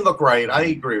 Yeah, he didn't look right. I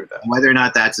agree with that. Whether or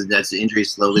not that's the injury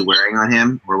slowly wearing on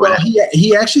him or whatever. Well,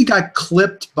 he actually got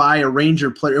clipped by a Ranger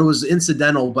player. It was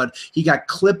incidental, but he got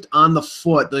clipped on the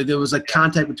foot. There was a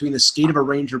contact between the skate of a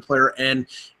Ranger player and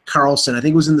Karlsson. I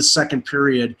think it was in the second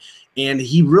period. And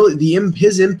he really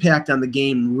his impact on the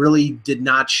game really did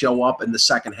not show up in the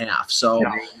second half. So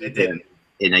it didn't.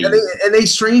 And they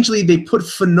strangely put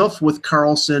Phaneuf with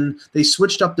Karlsson. They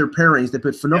switched up their pairings. They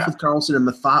put Phaneuf with Karlsson and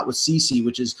Mathot with Ceci,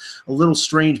 which is a little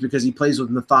strange because he plays with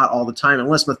Mathot all the time.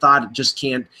 Unless Mathot just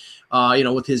can't,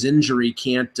 with his injury,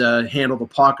 can't handle the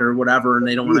puck or whatever, and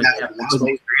they don't want to have an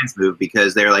experience move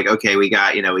because they're like, okay,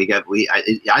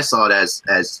 I saw it as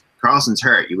Karlsson's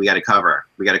hurt. We got to cover.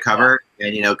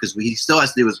 And because he still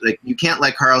has to do like you can't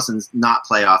let Karlsson not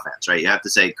play offense, right? You have to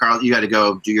say, Carl, you got to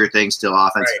go do your thing still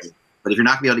offensively. Right. But if you're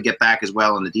not going to be able to get back as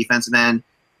well on the defensive end,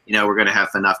 we're going to have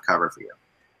enough cover for you.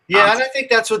 Yeah, and I think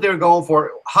that's what they're going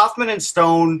for. Hoffman and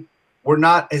Stone were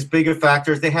not as big of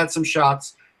factors. They had some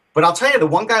shots. But I'll tell you, the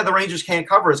one guy the Rangers can't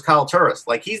cover is Kyle Turris.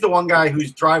 Like, he's the one guy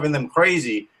who's driving them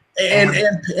crazy. And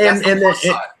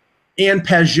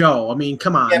Peugeot. I mean,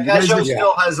 come on. Yeah, Peugeot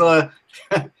still has a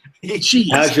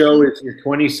Peugeot is your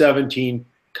 2017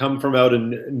 come from out of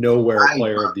nowhere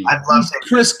player of the year.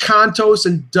 Chris Kontos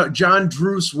and John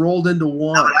Druce rolled into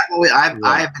one. No, I've been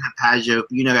a Peugeot.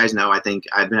 You guys know. I think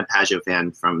I've been a Peugeot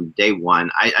fan from day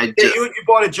one. You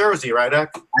bought a jersey, right,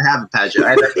 Ek? I have a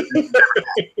Peugeot.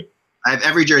 I have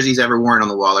every jersey he's ever worn on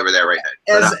the wall over there right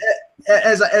now.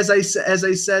 As I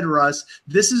said, Russ,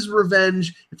 this is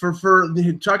revenge for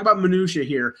talk about minutia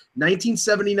here.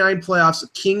 1979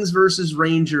 playoffs, Kings versus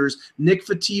Rangers. Nick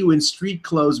Fotiu in street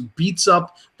clothes beats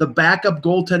up the backup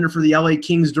goaltender for the LA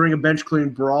Kings during a bench clearing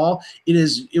brawl.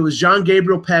 It was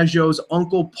Jean-Gabriel Pageau's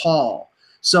uncle Paul.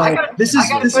 So this is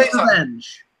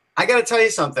revenge. I got to tell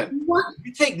you something. What?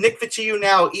 You take Nick Fotiu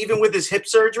now, even with his hip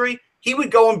surgery, he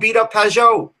would go and beat up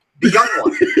Pageau, the young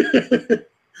one.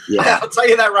 Yeah, I'll tell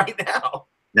you that right now.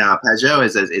 No, Peugeot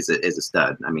is a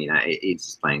stud. I mean, he's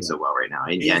just playing so well right now.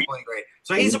 He's playing great.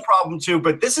 So he's a problem too.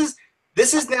 But this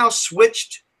is now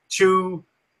switched to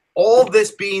all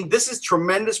this being. This is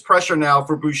tremendous pressure now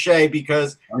for Boucher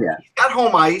because he's got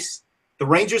home ice. The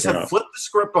Rangers have flipped the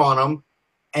script on him,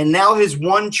 and now his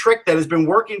one trick that has been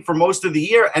working for most of the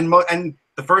year and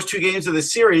the first two games of the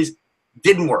series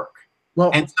didn't work. Well,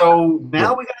 and so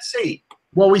now we got to see.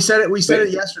 Well, we said it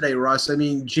yesterday, Russ. I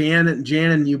mean, Jan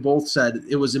and you both said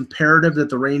it was imperative that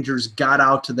the Rangers got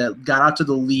out to the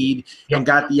lead and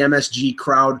got the MSG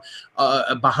crowd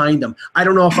behind them. I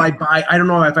don't know if I buy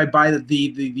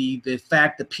the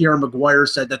fact that Pierre Maguire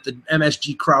said that the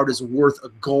MSG crowd is worth a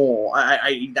goal.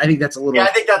 I think that's a little. Yeah,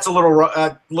 I think that's a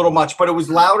little much, but it was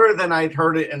louder than I'd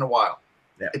heard it in a while.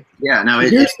 No.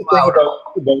 Here's the thing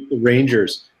about the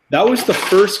Rangers. That was the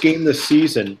first game this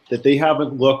season that they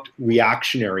haven't looked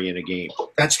reactionary in a game.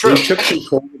 That's true. They took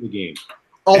control of the game.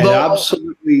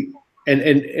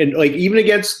 And like even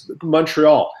against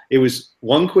Montreal, it was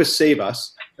Lundqvist save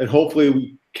us, and hopefully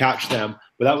we catch them.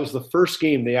 But that was the first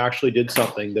game they actually did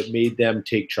something that made them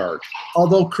take charge.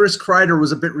 Although Chris Kreider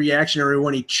was a bit reactionary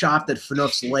when he chopped at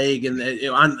Phaneuf's leg and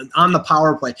on the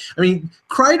power play. I mean,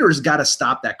 Kreider's got to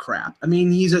stop that crap. I mean,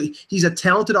 he's a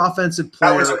talented offensive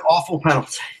player. That was an awful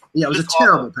penalty. Yeah, it was a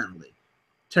terrible penalty.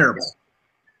 Terrible.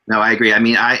 No, I agree. I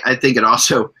mean, I think it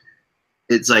also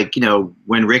it's like,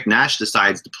 when Rick Nash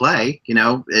decides to play,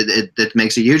 it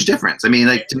makes a huge difference. I mean,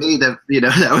 like, to me, that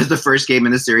was the first game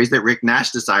in the series that Rick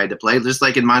Nash decided to play. Just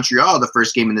like in Montreal, the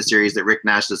first game in the series that Rick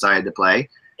Nash decided to play,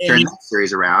 turned that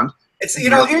series around. It's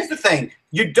here's the thing.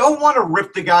 You don't want to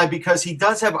rip the guy because he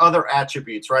does have other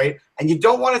attributes, right? And you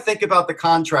don't want to think about the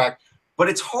contract. But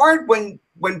it's hard when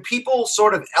people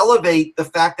sort of elevate the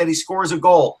fact that he scores a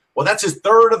goal. Well, that's his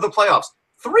third of the playoffs.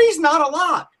 3's not a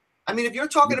lot. I mean, if you're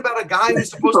talking about a guy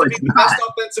who's supposed to be the best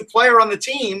offensive player on the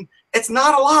team, it's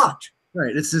not a lot.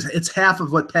 Right. It's half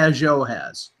of what Pajot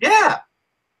has. Yeah.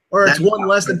 Or it's one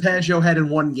less than Pajot had in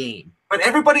one game. But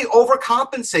everybody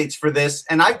overcompensates for this,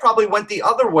 and I probably went the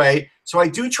other way. So I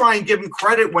do try and give him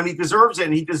credit when he deserves it,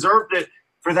 and he deserved it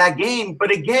for that game. But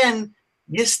again,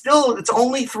 it's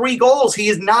only 3 goals. He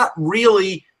has not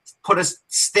really put a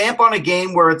stamp on a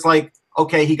game where it's like,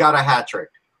 okay, he got a hat trick.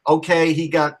 Okay, he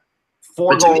got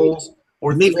 4 goals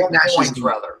or 4 points,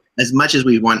 rather. As much as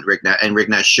we want Rick Nash, and Rick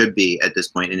Nash should be at this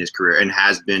point in his career and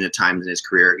has been at times in his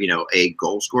career, a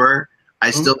goal scorer, I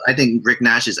think Rick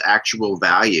Nash's actual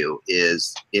value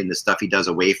is in the stuff he does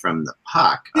away from the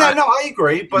puck. Yeah, no, I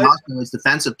agree. But also his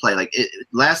defensive play,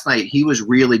 last night, he was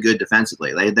really good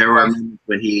defensively. There were moments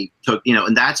when he took,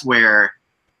 and that's where,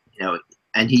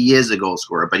 and he is a goal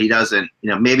scorer, but he doesn't,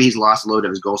 maybe he's lost a load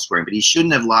of his goal scoring, but he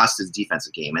shouldn't have lost his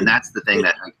defensive game. And that's the thing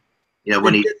that,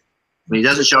 when he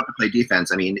doesn't show up to play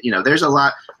defense, I mean, there's a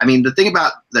lot. I mean, the thing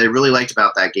that I really liked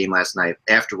about that game last night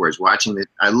afterwards, watching it,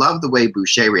 I love the way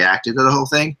Boucher reacted to the whole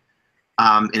thing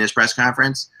in his press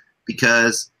conference,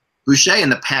 because Boucher in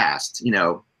the past,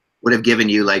 would have given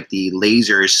you like the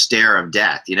laser stare of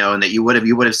death, and that you would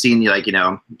have seen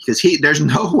because there's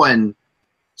no one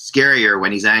scarier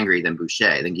when he's angry than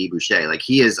Guy Boucher. Like,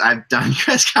 he is. I've done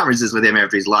press conferences with him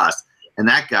after he's lost, and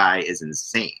that guy is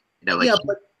insane.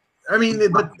 I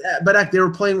mean, but they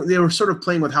were sort of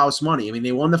playing with house money. I mean,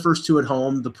 they won the first 2 at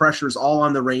home. The pressure's all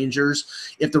on the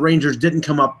Rangers. If the Rangers didn't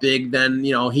come up big, then,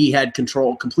 he had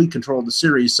complete control of the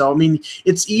series. So, I mean,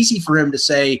 it's easy for him to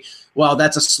say, well,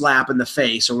 that's a slap in the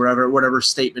face or whatever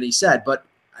statement he said. But,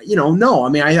 no. I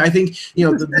mean, I think,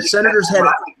 the Senators had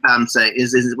 –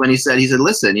 is when he said,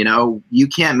 listen, you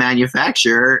can't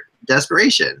manufacture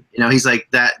desperation. He's like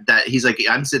that he's like,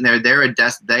 I'm sitting there,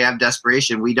 they have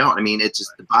desperation, we don't. I mean, it's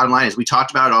just, the bottom line is, we talked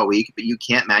about it all week, but you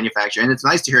can't manufacture. And it's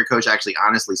nice to hear a coach actually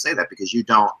honestly say that, because you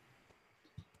don't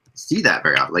see that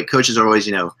very often. Like, coaches are always,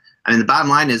 I mean, the bottom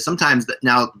line is sometimes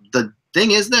now the thing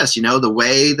is this, the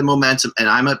way the momentum, and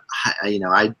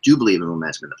I do believe in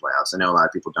momentum in the playoffs. I know a lot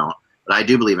of people don't, but I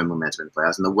do believe in momentum in the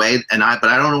playoffs, and the way, but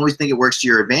I don't always think it works to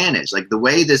your advantage. Like, the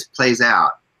way this plays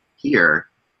out here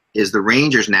is the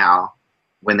Rangers now,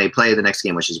 when they play the next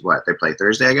game, which is what? They play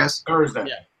Thursday, I guess? Thursday.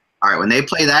 Yeah. All right, when they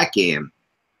play that game,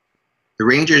 the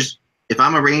Rangers, if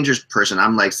I'm a Rangers person,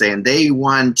 I'm like saying they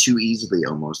won too easily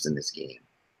almost in this game.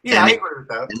 Yeah, I agree with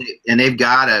that. And they've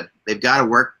got to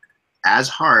work as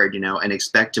hard, and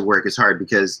expect to work as hard,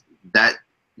 because that,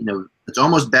 it's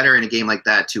almost better in a game like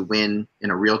that to win in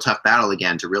a real tough battle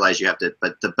again, to realize you have to,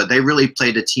 but they really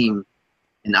played a team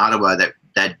in Ottawa that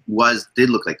did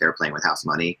look like they were playing with house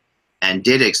money, and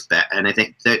did expect. And I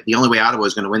think that the only way Ottawa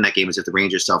was going to win that game is if the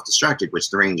Rangers self-destructed,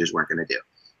 which the Rangers weren't going to do.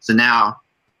 So now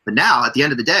at the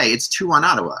end of the day, it's 2-1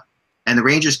 Ottawa, and the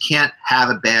Rangers can't have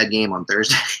a bad game on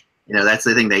Thursday. That's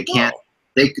the thing. They can't.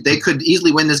 They could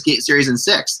easily win this series in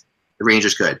 6. The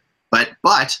Rangers could, but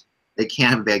they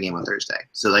can't have a bad game on Thursday.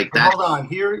 So like that. Hold on.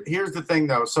 Here's the thing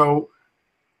though. So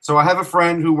I have a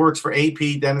friend who works for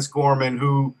AP, Dennis Gorman,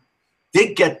 who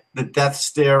did get the death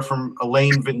stare from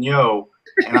Alain Vigneault,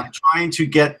 and I'm trying to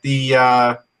get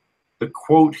the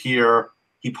quote here.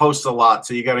 He posts a lot,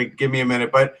 so you got to give me a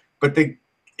minute. But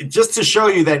just to show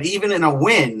you that even in a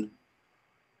win,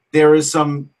 there's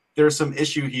some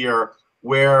issue here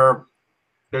where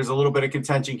there's a little bit of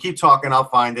contention. Keep talking, I'll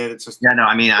find it. It's just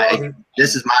I mean,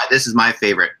 this is my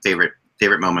favorite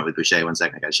moment with Boucher. 1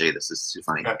 second, I got to show you this. This is too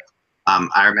funny. Okay.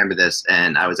 I remember this,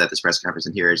 and I was at this press conference,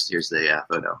 and here's the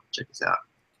photo. Check this out.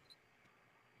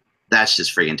 That's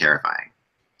just freaking terrifying.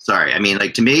 Sorry, I mean,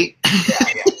 like, to me,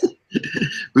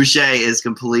 Boucher is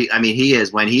complete. I mean, he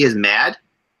is, when he is mad,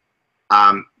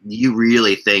 you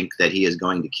really think that he is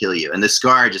going to kill you, and the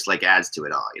scar just like adds to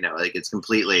it all. Like, it's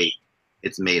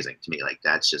amazing to me. Like,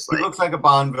 that's just like, he looks like a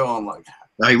Bond villain, like that.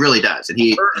 No, he really does, and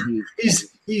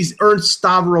he's Ernst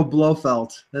Stavro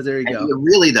Blofeld. There you go.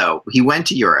 Really though, he went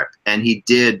to Europe and he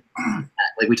did,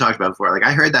 like we talked about before. Like,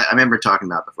 I heard that. I remember talking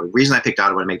about before. The reason I picked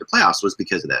Ottawa to make the playoffs was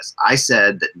because of this. I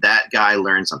said that guy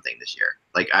learned something this year.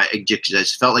 Like, I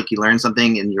just felt like he learned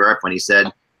something in Europe when he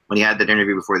had that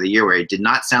interview before the year, where it did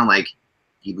not sound like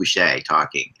Guy Boucher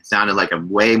talking. It sounded like a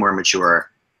way more mature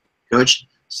coach.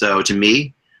 So to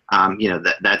me,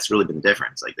 that's really been the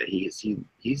difference. Like that, he's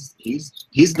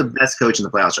the best coach in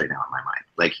the playoffs right now in my mind.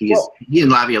 Like he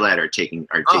and Laviolette are taking.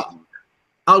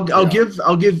 I'll give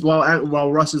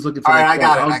while Russ is looking for. All right,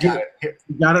 that I got it.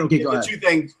 You got it. Okay, give go ahead. Two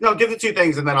things. No, give the two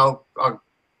things, and then I'll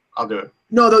do it.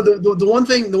 No, the one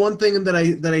thing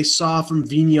that I saw from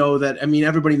Vigneault that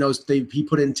everybody knows he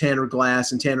put in Tanner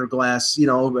Glass, and Tanner Glass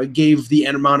gave the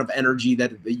amount of energy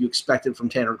that you expected from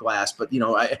Tanner Glass, but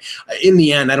in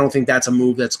the end I don't think that's a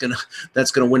move that's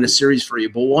gonna win a series for you.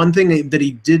 But one thing that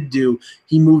he did do,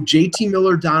 he moved JT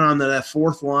Miller down on that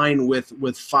fourth line with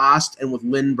Fost and with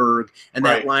Lindbergh, and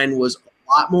that line was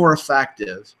a lot more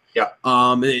effective. Yeah.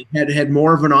 It had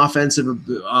more of an offensive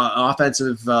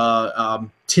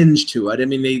tinge to it.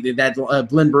 That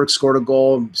Lindbergh scored a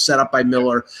goal set up by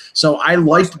Miller. So I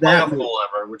liked that playoff goal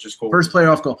ever, which is cool. First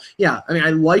playoff goal. Yeah.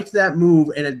 I liked that move,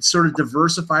 and it sort of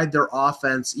diversified their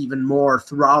offense even more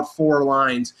throughout four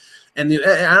lines. And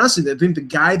honestly, I think the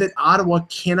guy that Ottawa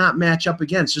cannot match up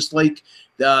against, just like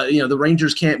the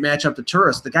Rangers can't match up to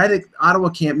Turris, the guy that Ottawa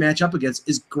can't match up against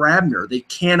is Grabner. They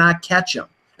cannot catch him.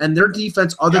 And their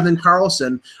defense, other than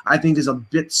Carlson, I think is a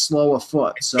bit slow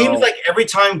afoot. So it seems like every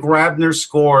time Grabner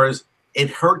scores,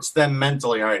 it hurts them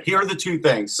mentally. All right, here are the two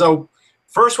things. So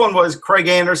first one was Craig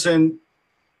Anderson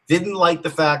didn't like the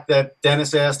fact that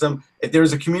Dennis asked him if there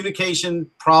was a communication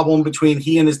problem between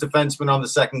he and his defenseman on the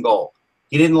second goal.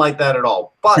 He didn't like that at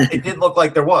all. But it did look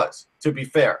like there was, to be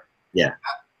fair. Yeah.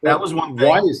 That was one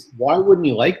thing. Why wouldn't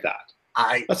he like that?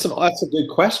 That's a good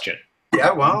question.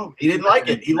 Yeah, well, he didn't like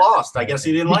it. He lost. I guess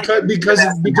he didn't like it. Because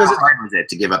how hard was it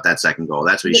to give up that second goal?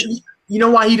 That's what he should. You know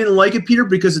why he didn't like it, Peter?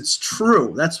 Because it's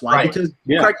true. That's why. Right. Because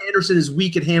Craig Anderson is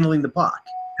weak at handling the puck.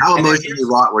 How emotionally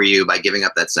wrought were you by giving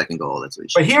up that second goal? That's what he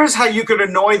should. But here's how you could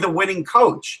annoy the winning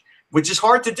coach, which is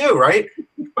hard to do, right?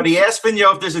 But he asked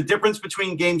Vigneault if there's a difference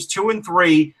between games 2 and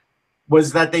 3.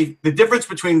 Was that the difference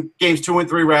between games 2 and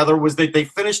 3 rather was that they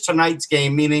finished tonight's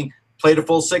game, meaning played a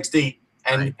full 60,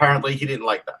 and apparently he didn't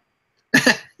like that.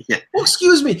 Yeah. Well,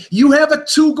 excuse me. You have a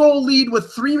 2-goal lead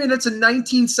with 3 minutes and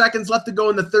 19 seconds left to go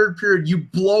in the third period. You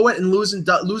blow it and lose it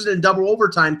in double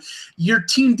overtime. Your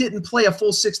team didn't play a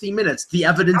full 60 minutes. The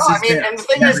evidence is there. And the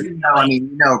thing is,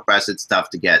 Press, it's tough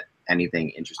to get anything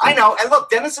interesting. I know. And look,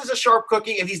 Dennis is a sharp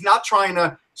cookie, and he's not trying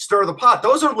to stir the pot.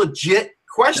 Those are legit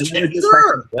questions.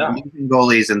 Sure. Amazing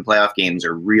goalies in playoff games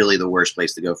are really the worst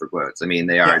place to go for quotes.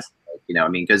 They are. Yes.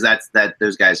 Because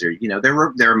those guys are,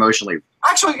 they're emotionally.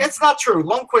 Actually, it's not true.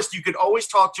 Lundqvist, you could always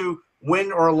talk to,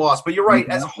 win or loss. But you're right.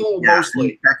 As a whole,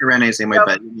 mostly. Pecorine, same way,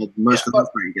 but most of the time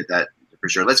you get that for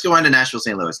sure. Let's go on to Nashville,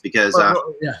 St. Louis, because.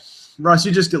 Russ,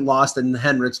 you just get lost in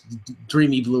Henrik's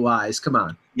dreamy blue eyes. Come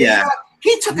on. Yeah.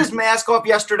 He took his mask off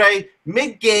yesterday,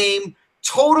 mid-game,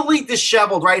 totally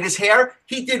disheveled, right? His hair,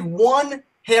 he did one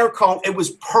hair comb. It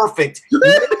was perfect.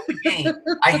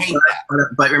 I hate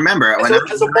that. But remember,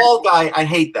 as a bald guy, I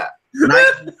hate that.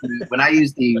 When I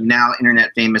use the now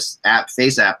internet famous app,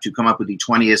 Face app, to come up with the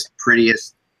 20th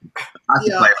prettiest hockey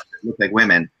players that look like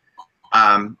women,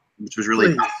 which was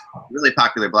really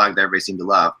popular blog that everybody seemed to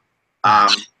love.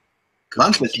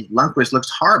 Lundqvist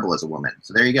looks horrible as a woman.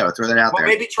 So there you go. Throw that out there.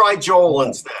 Maybe try Joel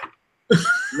instead.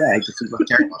 Yeah, he just looks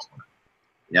terrible as a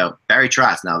woman. Barry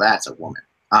Trotz, now that's a woman.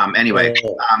 Anyway,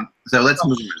 so let's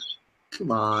move on.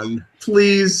 Come on,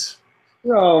 please.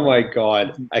 Oh my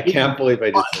God! I can't believe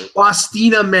I just.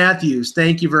 Faustina Matthews,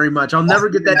 thank you very much. I'll never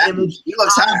get that image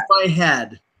out of my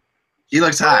head. She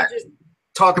looks hot.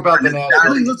 Talk about the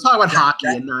Nationals. Let's talk about hockey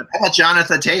and not. How about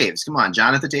Jonathan Taves? Come on,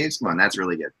 Jonathan Taves. Come on, that's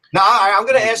really good. Now I'm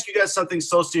going to ask you guys something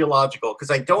sociological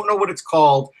because I don't know what it's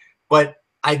called, but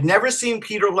I've never seen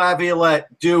Peter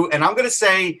Laviolette do, and I'm going to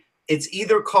say it's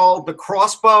either called the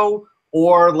crossbow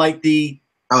or like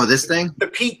this thing? The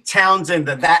Pete Townsend,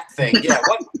 that thing. Yeah.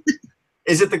 What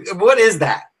is it? What is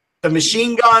that? The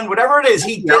machine gun, whatever it is,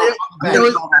 he did it.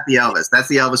 We call that the Elvis. That's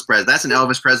the Elvis Presley. That's an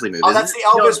Elvis Presley movie. Oh, that's the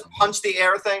Elvis punch the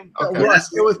air thing. Okay.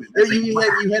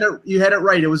 You had it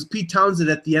right. It was Pete Townsend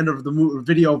at the end of the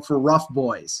video for Rough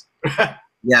Boys.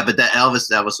 Yeah, but that Elvis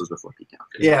was before Pete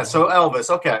Townsend. Yeah, so Elvis.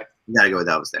 Okay. You gotta go with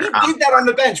Elvis there. He did that on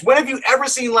the bench. When have you ever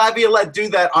seen Laviolette do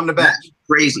that on the bench? That's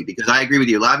crazy because I agree with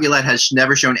you. Laviolette has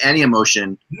never shown any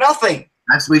emotion. Nothing.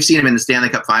 We've seen him in the Stanley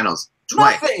Cup Finals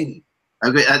twice. Nothing.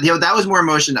 Okay, that was more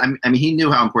emotion. I mean, he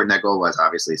knew how important that goal was,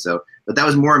 obviously. So, but that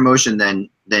was more emotion than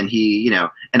he,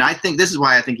 And I think this is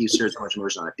why I think he shared so much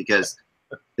emotion on it because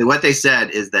what they said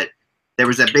is that there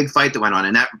was that big fight that went on,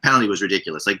 and that penalty was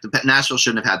ridiculous. Like the Nashville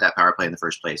shouldn't have had that power play in the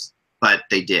first place, but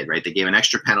they did. Right? They gave an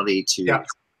extra penalty to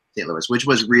St. Louis, which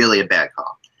was really a bad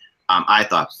call. I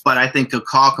thought. But I think a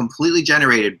call completely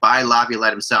generated by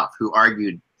Laviolette himself, who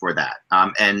argued for that.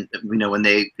 And when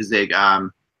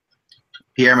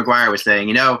Pierre Maguire was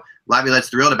saying, Laviolette's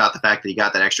thrilled about the fact that he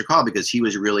got that extra call because he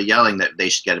was really yelling that they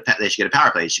should get a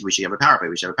power play. We should have a power play.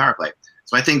 We should have a power play.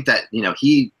 So I think that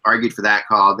he argued for that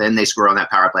call. Then they score on that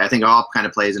power play. I think it all kind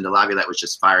of plays into Laviolette was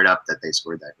just fired up that they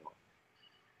scored that goal.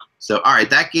 So all right,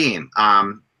 that game.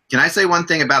 Can I say one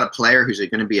thing about a player who's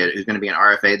going to be an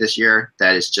RFA this year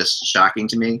that is just shocking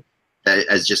to me? That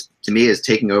is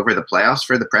taking over the playoffs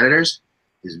for the Predators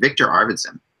is Victor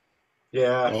Arvidsson.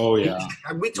 Yeah. Oh yeah.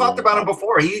 We talked about him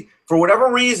before. He, for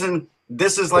whatever reason,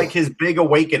 this is like his big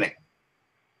awakening.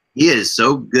 He is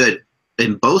so good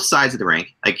in both sides of the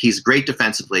rink. Like, he's great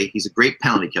defensively. He's a great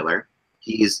penalty killer.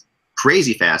 He's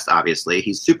crazy fast, obviously.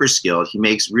 He's super skilled. He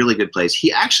makes really good plays.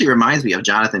 He actually reminds me of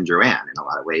Jonathan Drouin in a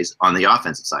lot of ways on the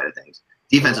offensive side of things.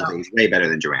 Defensively, he's way better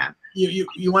than Drouin.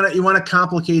 You want to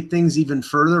complicate things even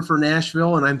further for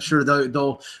Nashville, and I'm sure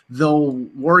they'll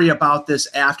worry about this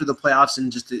after the playoffs and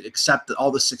just accept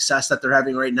all the success that they're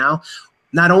having right now.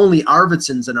 Not only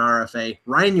Arvidsson's an RFA,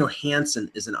 Ryan Johansson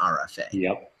is an RFA.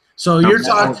 Yep. So you're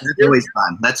talking. That's always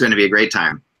fun. That's going to be a great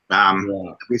time.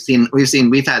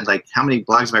 We've had, like, how many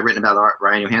blogs have I written about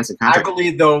Ryan Johansson contract? I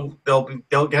believe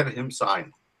they'll get him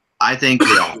signed. I think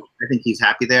he's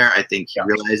happy there. I think he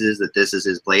realizes that this is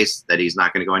his place, that he's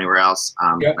not going to go anywhere else.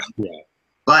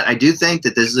 But I do think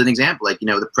that this is an example. Like,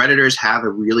 the Predators have a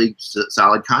really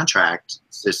solid contract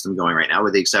system going right now,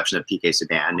 with the exception of PK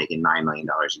Subban making $9 million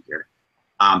a year.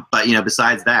 But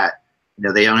besides that,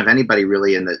 they don't have anybody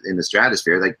really in the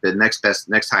stratosphere. Like, the next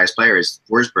highest player is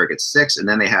Forsberg at 6, and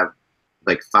then they have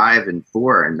like 5 and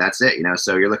 4, and that's it.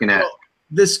 So you're looking at.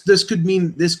 This could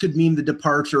mean the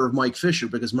departure of Mike Fisher,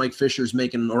 because Mike Fisher's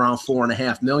making around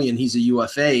 $4.5 million. He's a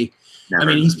UFA. I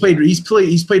mean, he's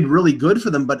played really good for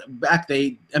them, but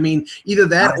either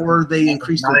that or they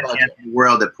increased their budget. In the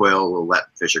world that Poyle will let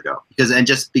Fisher go because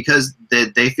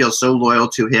they feel so loyal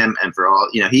to him, and for all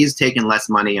he's taken less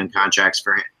money on contracts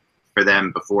for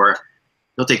them before.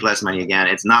 He'll take less money again.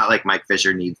 It's not like Mike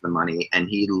Fisher needs the money, and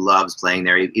he loves playing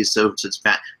there. He's so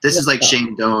fan. This is like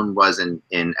Shane Doan was in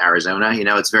Arizona.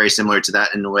 It's very similar to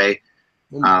that in a way.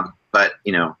 But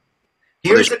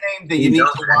here's the name that you need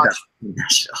to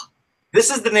watch. This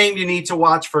is the name you need to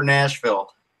watch for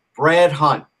Nashville. Brad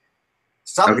Hunt.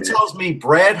 Something tells me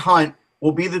Brad Hunt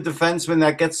will be the defenseman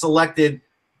that gets selected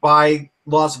by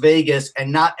Las Vegas, and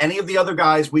not any of the other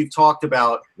guys we've talked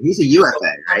about. He's a UFA,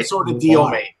 right? Sort of deal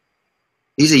made.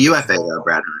 He's a UFA though,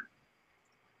 Brad Hunt.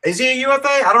 Is he a UFA?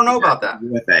 I don't know about that.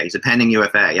 UFA. He's a pending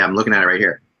UFA. Yeah, I'm looking at it right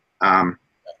here.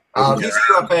 If he's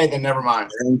a UFA, then never mind.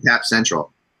 In Cap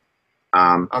Central.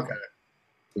 Okay.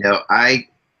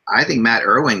 I think Matt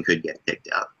Irwin could get picked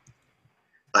up.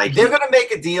 Like, they're going to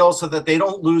make a deal so that they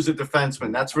don't lose a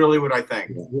defenseman. That's really what I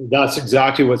think. That's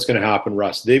exactly what's going to happen,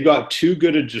 Russ. They've got too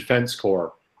good a defense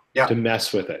core to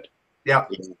mess with it. Yeah.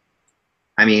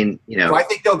 I mean, So I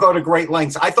think they'll go to great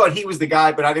lengths. I thought he was the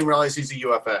guy, but I didn't realize he's a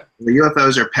UFA. The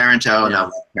UFOs are Parento, and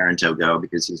I'll let Parento go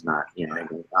because he's not.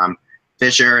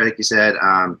 Fisher, like you said.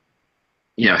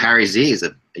 Harry Z is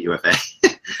a UFA.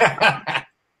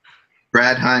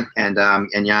 Brad Hunt and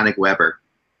Yannick Weber.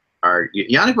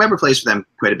 Yannick Weber plays for them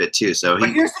quite a bit too. But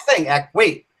here's the thing.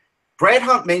 Wait, Brad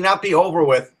Hunt may not be over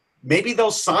with. Maybe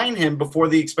they'll sign him before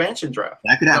the expansion draft.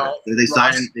 That could happen. They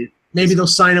sign him. Maybe they'll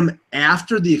sign him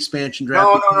after the expansion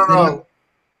draft. No.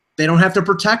 They don't have to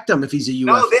protect him if he's a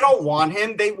UFA. No, they don't want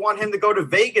him. They want him to go to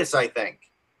Vegas, I think.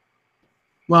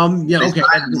 Well, yeah, okay.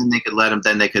 And then they could let him.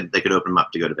 Then they could open him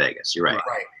up to go to Vegas. You're right.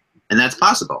 Right. And that's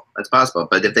possible. That's possible.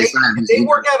 But if they sign him, they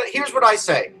work out. Here's what I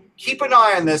say. Keep an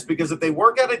eye on this, because if they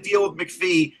work out a deal with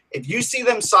McPhee, if you see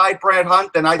them side Brad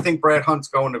Hunt, then I think Brad Hunt's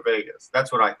going to Vegas.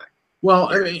 That's what I think.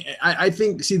 Well, I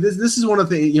think, see, this is one of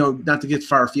the, not to get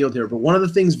far afield here, but one of the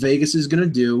things Vegas is going to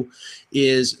do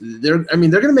is they're going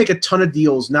to make a ton of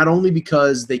deals, not only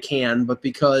because they can, but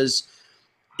because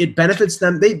it benefits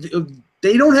them.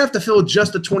 They don't have to fill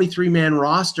just a 23-man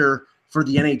roster for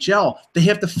the NHL. They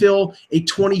have to fill a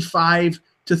 25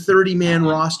 to 30-man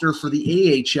roster for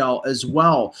the AHL as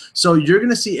well. So you're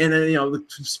going to see, and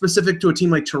specific to a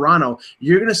team like Toronto,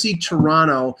 you're going to see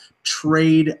Toronto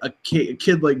trade a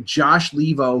kid like Josh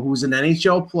Levo, who's an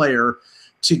NHL player,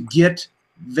 to get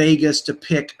Vegas to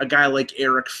pick a guy like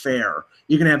Eric Fair.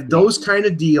 You're going to have those kind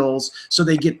of deals, so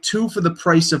they get 2 for the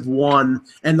price of 1,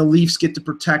 and the Leafs get to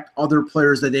protect other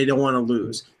players that they don't want to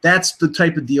lose. That's the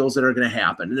type of deals that are going to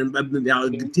happen. And a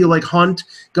deal like Hunt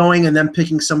going and then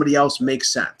picking somebody else makes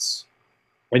sense.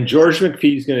 And George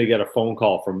McPhee is going to get a phone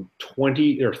call from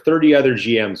 20 or 30 other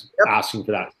GMs asking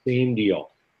for that same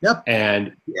deal. Yep.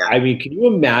 And I mean, can you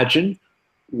imagine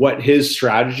what his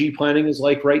strategy planning is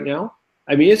like right now?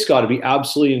 I mean, it's got to be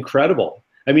absolutely incredible.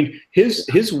 I mean, his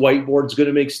whiteboard's going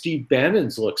to make Steve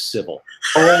Bannon's look civil.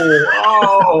 Don't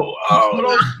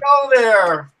go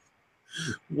there.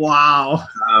 Wow.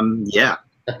 Yeah.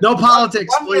 No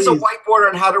politics, One please. is a whiteboard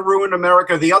on how to ruin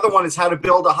America. The other one is how to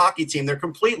build a hockey team. They're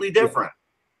completely different.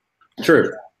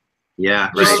 True.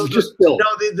 Yeah, right. Just build.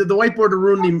 No, the whiteboard to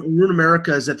ruin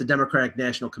America is at the Democratic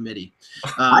National Committee.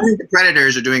 I think the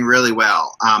Predators are doing really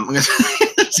well. I'm going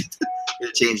to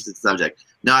change the subject.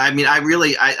 No, I mean,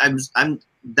 I'm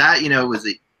that, you know, was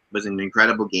an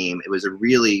incredible game. It was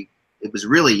really,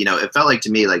 you know, it felt like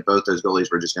to me like both those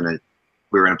goalies were just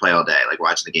we were gonna play all day. Like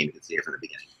watching the game, you could see it from the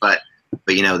beginning. But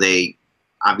you know, they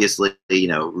obviously, you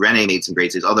know, Rene made some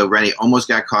great saves. Although Rene almost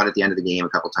got caught at the end of the game a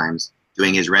couple times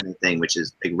doing his Rene thing, which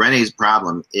is like Rene's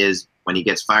problem is when he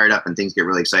gets fired up and things get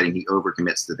really exciting, he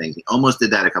overcommits to things. He almost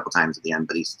did that a couple times at the end,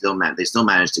 but they still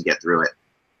managed to get through it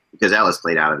because Ellis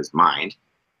played out of his mind.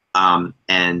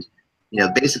 And you know,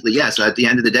 basically, yeah. So at the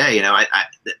end of the day, you know,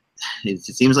 it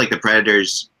seems like the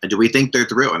Predators. Do we think they're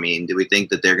through? I mean, do we think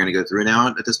that they're going to go through now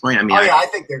at this point? I mean,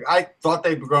 I thought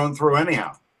they were going through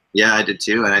anyhow. Yeah, I did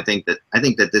too, and I think that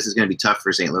this is going to be tough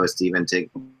for St. Louis to even take.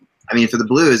 I mean, for the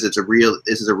Blues, this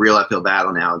is a real uphill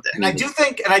battle now. I do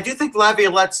think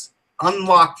Laviolette's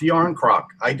unlocked Yarncroc.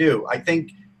 I do. I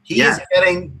think he is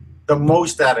getting the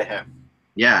most out of him.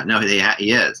 Yeah, no, he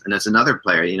is, and it's another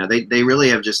player. You know, they really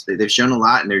have they've shown a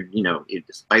lot, and they're, you know,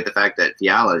 despite the fact that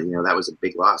Fiala, you know, that was a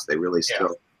big loss, they really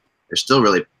they're still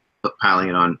really piling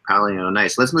it on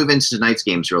nice. Let's move into tonight's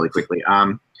games really quickly.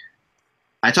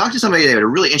 I talked to somebody that had a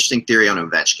really interesting theory on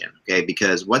Ovechkin. Okay,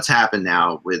 because what's happened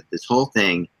now with this whole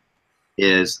thing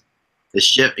is the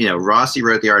ship. You know, Rossi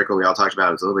wrote the article we all talked about.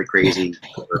 It was a little bit crazy,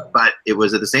 but it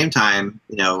was at the same time,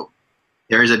 you know.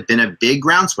 There has been a big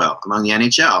groundswell among the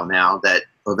NHL now that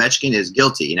Ovechkin is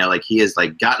guilty. You know, like he has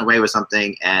like gotten away with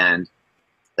something, and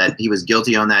that he was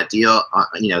guilty on that deal.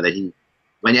 You know, that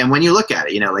when you look at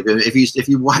it, you know, like if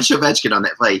you watch Ovechkin on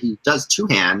that play, he does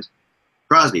two-hand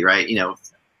Crosby, right? You know,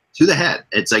 to the head.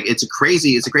 It's like it's a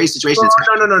crazy situation.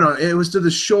 No. It was to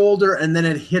the shoulder, and then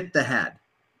it hit the head.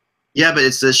 Yeah, but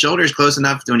it's the shoulders close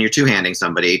enough when you're two-handing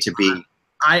somebody to be.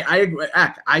 I agree.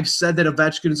 I've said that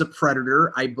Ovechkin is a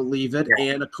predator. I believe it.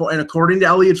 Yeah. And according to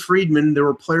Elliot Friedman, there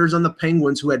were players on the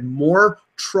Penguins who had more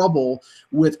trouble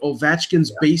with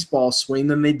Ovechkin's baseball swing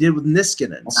than they did with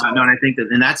Niskanen. So. No, and I think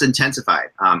that's intensified.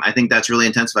 I think that's really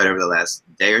intensified over the last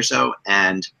day or so,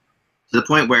 and to the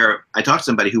point where I talked to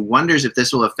somebody who wonders if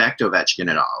this will affect Ovechkin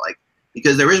at all. Like,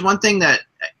 because there is one thing that,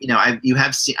 you know, I've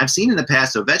seen in the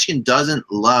past. Ovechkin doesn't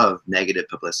love negative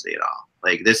publicity at all.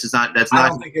 Like, this is not. That's not. I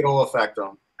don't think it'll affect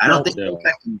him. I don't think it'll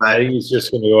affect him. But I think he's just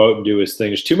going to go out and do his thing.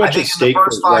 There's too much at stake. In the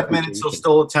first 5 minutes, he'll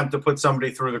still attempt to put somebody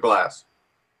through the glass.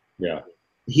 Yeah,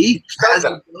 he has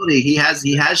the ability. He has.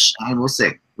 And we'll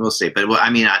see. But I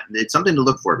mean, it's something to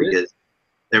look for because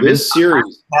there have been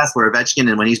series past where Ovechkin,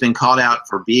 and when he's been called out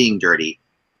for being dirty,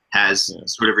 has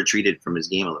sort of retreated from his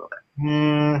game a little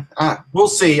bit. We'll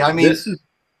see. I mean,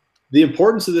 the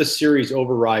importance of this series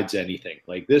overrides anything.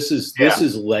 Like this is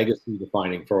legacy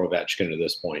defining for Ovechkin at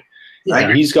this point. Yeah.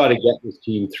 And he's got to get this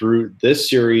team through this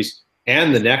series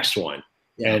and the next one.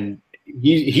 Yeah. And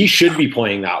he should be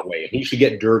playing that way. He should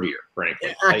get dirtier,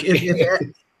 frankly. I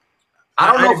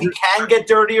don't know if he can get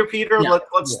dirtier, Peter. Yeah.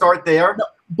 Let's start there. No,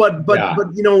 but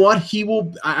you know what? He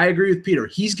will. I agree with Peter.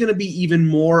 He's going to be even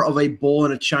more of a bull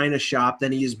in a china shop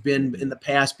than he has been in the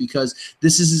past because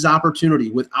this is his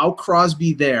opportunity. Without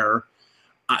Crosby there,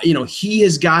 you know, he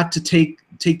has got to take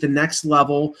the next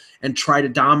level and try to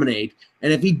dominate.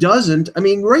 And if he doesn't, I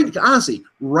mean, honestly,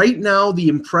 right now the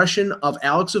impression of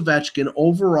Alex Ovechkin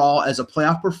overall as a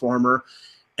playoff performer,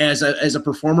 as a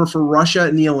performer for Russia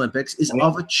in the Olympics, is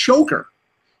of a choker.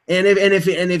 And if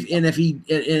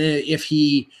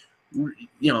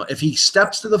he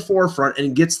steps to the forefront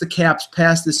and gets the Caps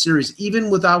past this series, even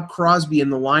without Crosby in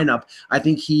the lineup, I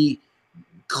think he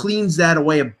cleans that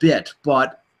away a bit.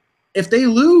 But if they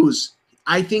lose,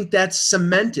 I think that's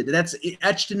cemented. That's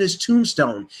etched in his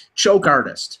tombstone. Choke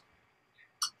artist.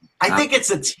 I think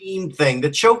it's a team thing.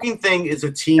 The choking thing is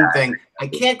a team thing. I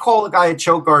can't call the guy a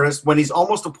choke artist when he's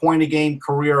almost a point a game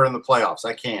career in the playoffs.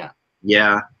 I can't.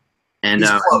 Yeah. And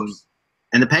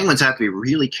the Penguins have to be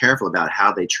really careful about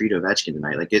how they treat Ovechkin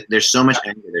tonight. Like there's so much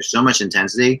anger, there's so much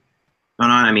intensity going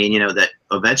on. I mean, you know, that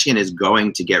Ovechkin is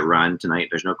going to get run tonight.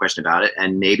 There's no question about it.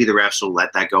 And maybe the refs will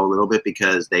let that go a little bit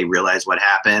because they realize what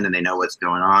happened and they know what's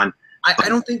going on. I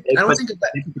don't think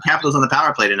the Capitals on the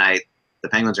power play tonight, the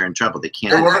Penguins are in trouble. They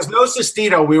can't. Well, there's no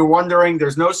Sestito. We were wondering.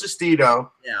 There's no Sestito.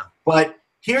 Yeah. But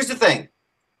here's the thing.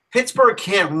 Pittsburgh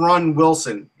can't run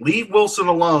Wilson. Leave Wilson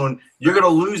alone. You're going to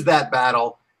lose that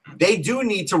battle. They do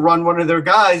need to run one of their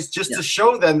guys just to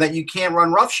show them that you can't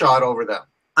run roughshod over them.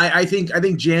 I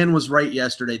think Jan was right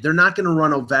yesterday. They're not going to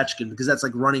run Ovechkin because that's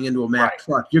like running into a Mack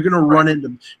truck. You're going to run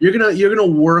into you're gonna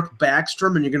work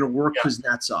Backstrom and you're going to work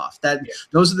Kuznetsov.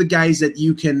 Those are the guys that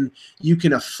you can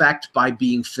affect by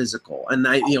being physical. And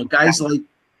guys like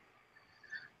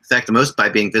affect the most by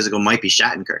being physical might be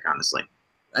Shattenkirk, honestly.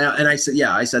 And I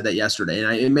said that yesterday,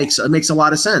 and it makes a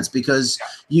lot of sense because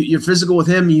you're physical with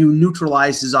him. You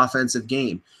neutralize his offensive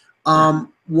game.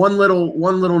 One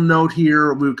little note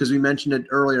here because we mentioned it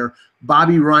earlier.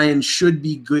 Bobby Ryan should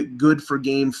be good for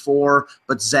Game 4,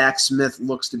 but Zach Smith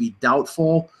looks to be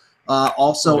doubtful.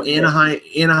 Also,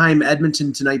 Anaheim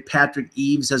Edmonton tonight. Patrick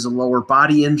Eaves has a lower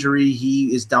body injury.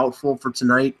 He is doubtful for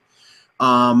tonight.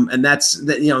 And that's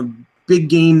big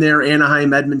game there,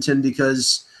 Anaheim Edmonton,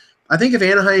 because I think if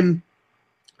Anaheim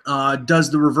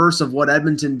does the reverse of what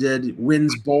Edmonton did,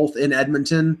 wins both in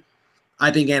Edmonton,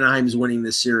 I think Anaheim's winning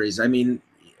this series. I mean,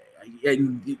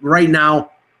 right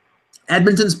now,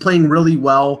 Edmonton's playing really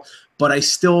well, but I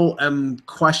still am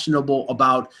questionable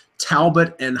about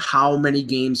Talbot and how many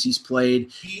games he's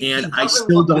played. And I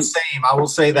still don't. The same. I will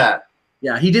say that.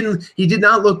 Yeah, he did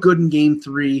not look good in Game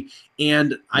 3,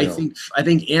 and I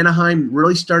think Anaheim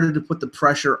really started to put the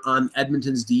pressure on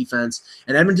Edmonton's defense,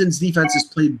 and Edmonton's defense has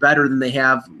played better than they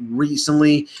have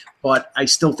recently, but I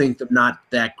still think they're not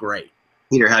that great.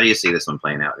 Peter, how do you see this one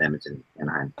playing out in Edmonton,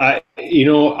 Anaheim?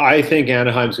 I think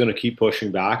Anaheim's going to keep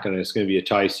pushing back, and it's going to be a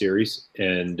tie series,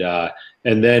 and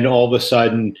then all of a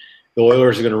sudden the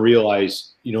Oilers are going to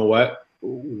realize, you know what?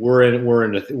 We're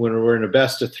in a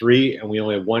best of 3, and we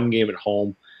only have one game at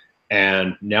home,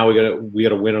 and now we got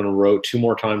to win on the road 2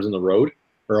 more times on the road,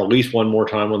 or at least 1 more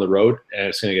time on the road, and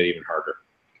it's going to get even harder.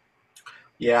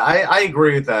 Yeah, I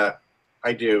agree with that.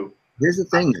 I do. Here's the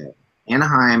thing, though.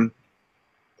 Anaheim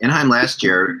last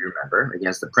year, you remember,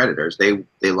 against the Predators, they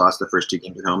lost the first 2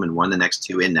 games at home and won the next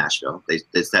 2 in Nashville. This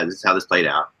is how this played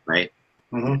out, right?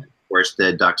 Mm-hmm. Of course,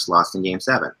 the Ducks lost in Game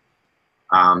 7.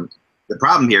 The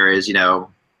problem here is,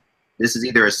 this is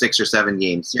either a 6 or 7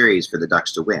 game series for the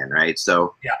Ducks to win, right?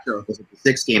 So if it's a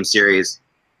 6 game series,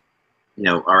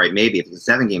 all right, maybe if it's a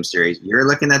 7 game series, you're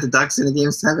looking at the Ducks in a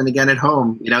Game 7 again at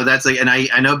home. That's like, and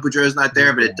I know Boudreau's not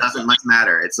there, but it doesn't much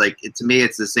matter. It's like, to me,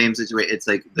 it's the same situation. It's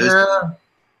like those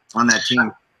on that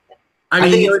team. I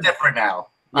think it's different now.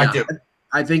 Yeah, I do.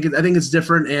 I think it's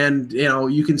different, and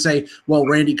you can say, well,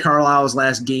 Randy Carlyle's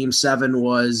last Game 7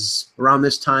 was around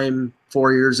this time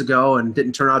 4 years ago and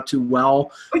didn't turn out too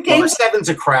well. But Game 7's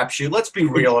a crapshoot. Let's be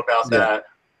real about that.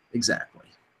 Exactly.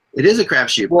 It is a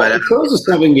crapshoot. Well, but because it's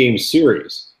a 7-game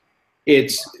series,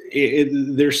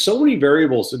 there's so many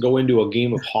variables that go into a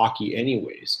game of hockey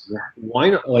anyways. Yeah. Why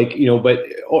not, but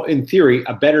in theory,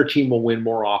 a better team will win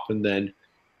more often than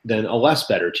a less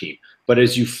better team. But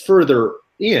as you further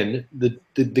in,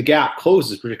 the gap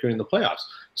closes, particularly in the playoffs.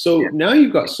 So now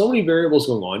you've got so many variables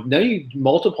going on. Now you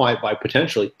multiply it by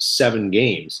potentially 7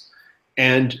 games,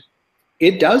 and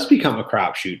it does become a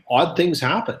crapshoot. Odd things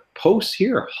happen. Posts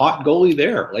here, hot goalie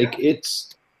there.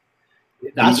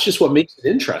 That's just what makes it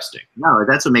interesting. No,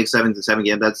 that's what makes 7 to 7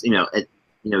 games. That's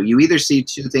you either see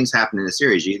 2 things happen in a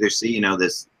series. You either see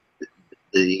the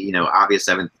obvious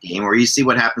 7th game, or you see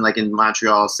what happened like in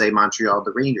Montreal,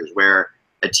 the Rangers, where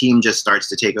a team just starts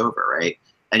to take over, right?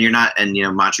 And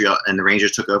Montreal and the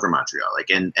Rangers took over Montreal,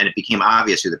 and it became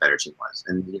obvious who the better team was.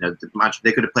 And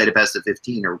they could have played a best of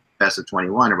 15 or best of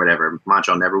 21 or whatever.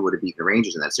 Montreal never would have beaten the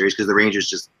Rangers in that series because the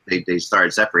Rangers they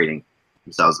started separating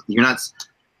themselves. You're not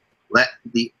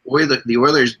the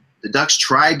Oilers. The Ducks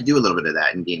tried to do a little bit of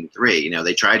that in Game 3.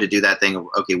 They tried to do that thing of,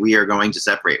 okay, we are going to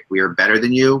separate. We are better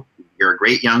than you. You're a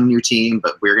great young new team,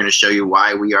 but we're going to show you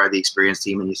why we are the experienced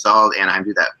team. And you saw Anaheim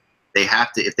do that. They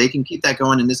have to, if they can keep that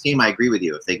going in this game, I agree with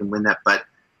you. If they can win that, but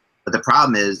the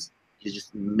problem is,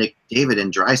 McDavid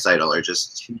and Draisaitl are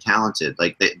just too talented.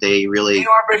 Like they really. They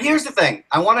are, but here's the thing: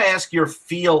 I want to ask your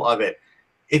feel of it.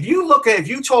 If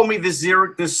you told me this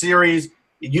series,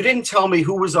 you didn't tell me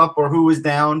who was up or who was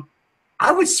down,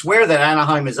 I would swear that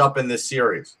Anaheim is up in this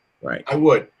series. Right. I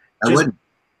would. I wouldn't.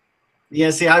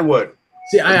 Yeah. See, I would.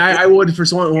 See, I would for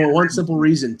one simple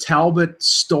reason. Talbot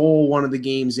stole one of the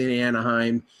games in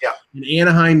Anaheim. Yeah. And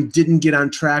Anaheim didn't get on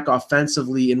track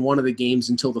offensively in one of the games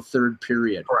until the 3rd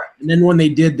period. Correct. And then when they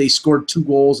did, they scored 2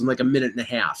 goals in like a minute and a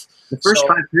half. The first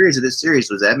 5 periods of this series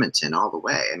was Edmonton all the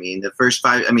way. I mean, the first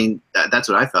 5. I mean, that's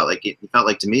what I felt like. It felt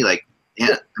like to me like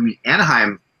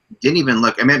Anaheim didn't even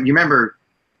look. I mean,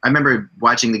 I remember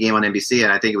watching the game on NBC,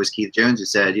 and I think it was Keith Jones who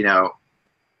said,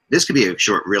 this could be a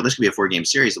this could be a 4-game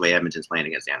series the way Edmonton's playing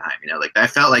against Anaheim. You know, like I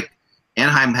felt like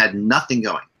Anaheim had nothing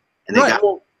going, and they got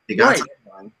something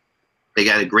going. They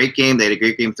got a great game. They had a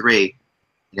great game 3.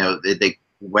 You know, they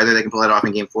whether they can pull that off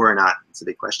in game 4 or not, it's a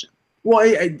big question.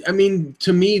 Well, I mean,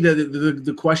 to me,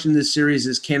 the question in this series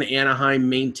is, can Anaheim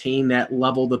maintain that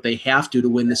level that they have to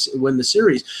win the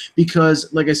series?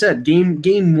 Because, like I said,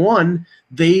 game 1,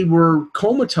 they were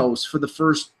comatose for the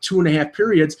first 2.5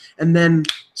 periods, and then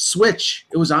switch,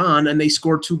 it was on, and they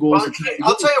scored 2 goals. Well,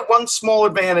 I'll tell you one small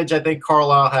advantage I think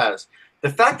Carlisle has.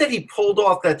 The fact that he pulled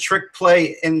off that trick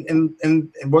play in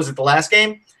was it the last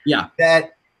game? Yeah.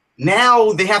 That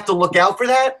now they have to look out for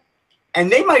that, and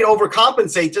they might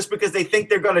overcompensate just because they think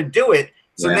they're going to do it.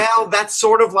 So now that's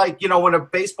sort of like, you know, when a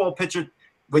baseball pitcher,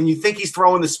 when you think he's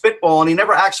throwing the spitball and he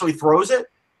never actually throws it,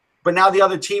 but now the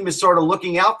other team is sort of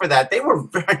looking out for that. They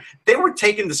were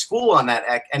taken to school on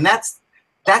that, and that's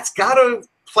got to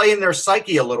play in their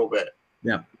psyche a little bit.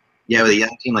 Yeah. Yeah, with a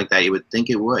young team like that, you would think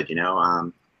it would, you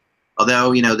know.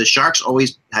 Although, you know, the Sharks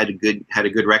always had a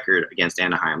good record against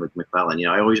Anaheim with McClellan. You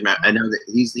know, I know that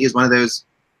he is one of those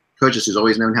coaches who's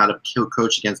always known how to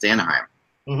coach against Anaheim.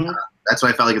 Mm-hmm. That's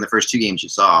what I felt like in the first 2 games you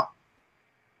saw.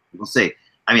 We'll see.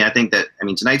 I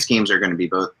mean, tonight's games are going to be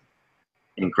both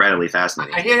incredibly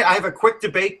fascinating. I have a quick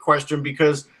debate question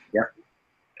because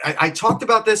I talked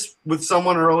about this with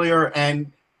someone earlier,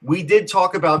 and we did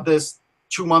talk about this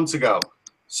 2 months ago.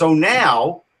 So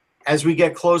now, as we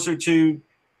get closer to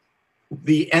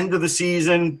the end of the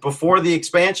season, before the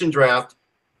expansion draft,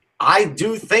 I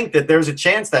do think that there's a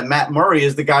chance that Matt Murray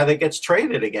is the guy that gets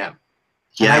traded again.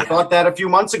 Yeah. And I thought that a few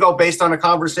months ago based on a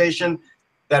conversation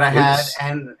that I had,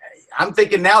 and I'm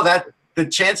thinking now that the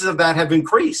chances of that have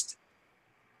increased.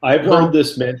 I've heard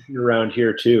this mentioned around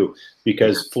here too,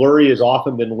 because Fleury has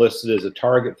often been listed as a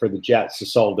target for the Jets to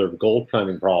solve their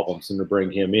goaltending problems and to bring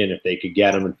him in if they could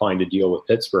get him and find a deal with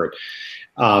Pittsburgh.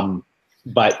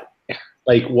 But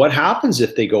like, what happens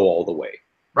if they go all the way?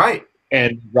 Right.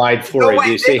 And ride Fleury? No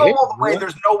way, they go all the way.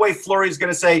 There's no way Fleury's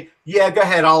going to say, "Yeah, go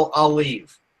ahead, I'll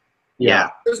leave."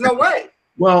 Yeah. There's no way.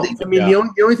 Well, I mean, the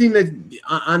only thing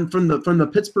that, from the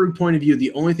Pittsburgh point of view,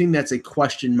 the only thing that's a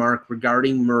question mark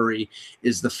regarding Murray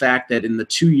is the fact that in the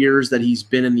 2 years that he's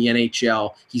been in the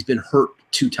NHL, he's been hurt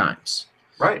 2 times.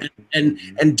 Right. And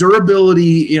durability,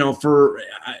 you know,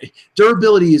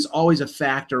 durability is always a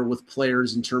factor with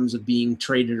players in terms of being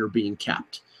traded or being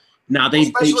kept. Now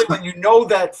especially when you know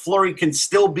that Fleury can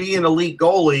still be an elite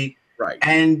goalie, right?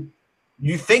 And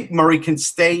you think Murray can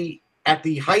stay at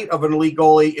the height of an elite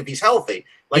goalie if he's healthy.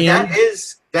 Like, that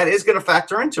is going to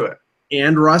factor into it.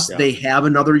 And Russ, they have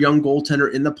another young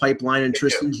goaltender in the pipeline, and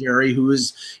Tristan Jarry, who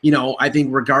is, you know, I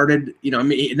think regarded, you know, I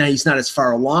mean, now he's not as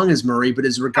far along as Murray, but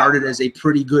is regarded as a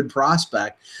pretty good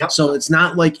prospect. Yep. So it's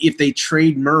not like if they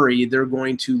trade Murray, they're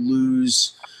going to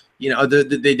lose. You know,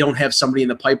 they don't have somebody in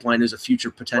the pipeline as a future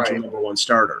potential number 1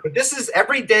 starter. But this is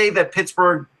every day that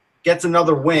Pittsburgh gets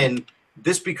another win,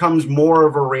 this becomes more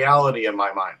of a reality in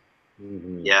my mind.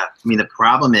 Mm-hmm. Yeah. I mean, the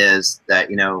problem is that,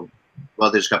 you know,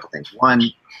 well, there's a couple things. One,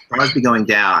 Crosby going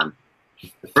down,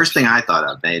 the first thing I thought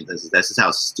of, this is how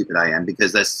stupid I am,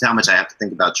 because this is how much I have to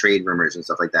think about trade rumors and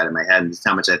stuff like that in my head, and this is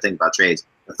how much I think about trades.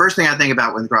 The first thing I think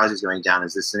about when Crosby's going down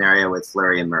is this scenario with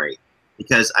Fleury and Murray,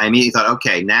 because I immediately thought,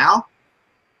 okay, now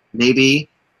maybe,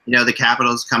 you know, the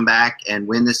Capitals come back and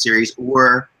win the series,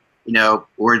 or, you know,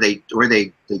 or they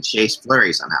chase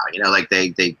Fleury somehow, you know, like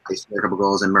they score a couple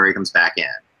goals and Murray comes back in,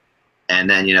 and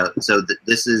then, you know, so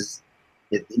this is.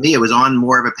 To me, it was on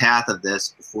more of a path of this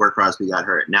before Crosby got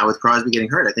hurt. Now with Crosby getting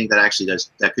hurt, I think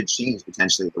that could change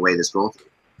potentially the way this goalie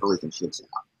thing shakes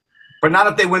out. But not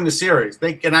if they win the series.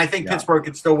 I think Pittsburgh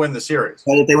could still win the series.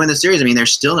 But if they win the series, I mean, they're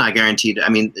still not guaranteed. I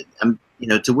mean, you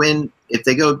know, to win, if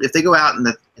they go out in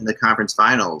the conference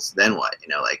finals, then what? You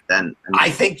know, like then. I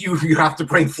think you have to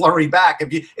bring Fleury back.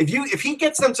 If he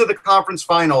gets them to the conference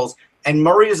finals and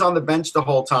Murray is on the bench the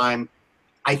whole time,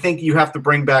 I think you have to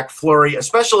bring back Fleury,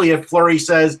 especially if Fleury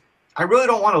says, "I really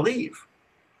don't want to leave."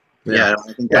 Yeah,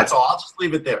 I think that's all. I'll just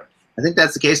leave it there. I think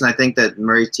that's the case, and I think that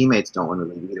Murray's teammates don't want to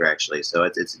leave either, actually. So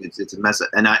it's a mess.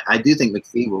 And I do think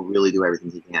McPhee will really do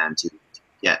everything he can to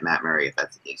get Matt Murray, if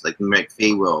that's the case. Like,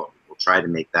 McPhee will try to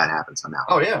make that happen somehow.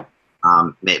 Oh yeah.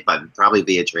 But probably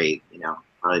via trade. You know,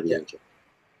 probably via trade.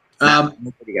 Matt,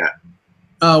 what do you got?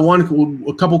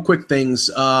 A couple quick things.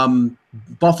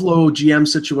 Buffalo GM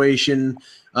situation.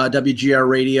 WGR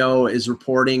Radio is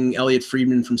reporting. Elliot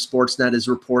Friedman from Sportsnet is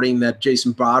reporting that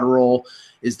Jason Botterill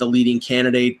is the leading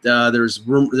candidate.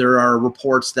 There are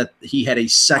reports that he had a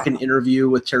second interview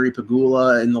with Terry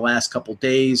Pegula in the last couple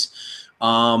days.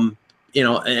 You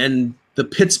know, and the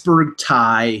Pittsburgh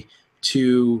tie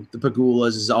to the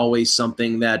Pagulas is always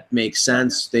something that makes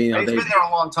sense. He's been there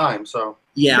a long time, so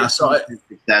yeah. So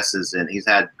successes, and he's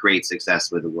had great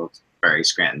success with the Wilkes-Barre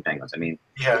Scranton Penguins. I mean,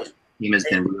 yeah, team has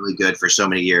been really good for so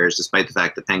many years, despite the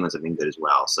fact the Penguins have been good as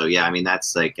well. So yeah, I mean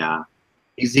that's like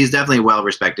he's definitely a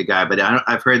well-respected guy. But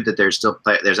I've heard that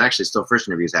there's actually still first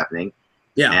interviews happening.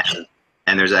 Yeah.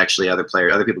 And there's actually other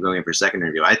people going in for second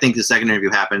interview. I think the second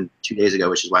interview happened 2 days ago,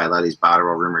 which is why a lot of these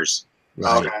Botterill rumors.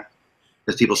 okay.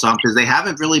 Because people saw them, because they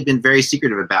haven't really been very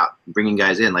secretive about bringing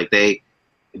guys in. Like they're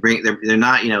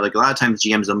not, like a lot of times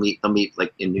GMs they'll meet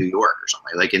like in New York or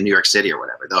something, like in New York City or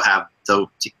whatever.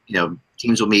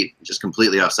 Teams will meet just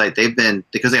completely off site.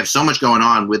 Because they have so much going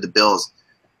on with the Bills.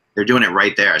 They're doing it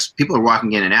right there. So people are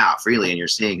walking in and out freely, and you're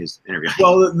seeing who's interviewing.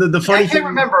 Well, the funny I can't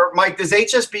remember, Mike. Does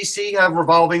HSBC have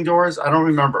revolving doors? I don't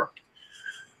remember.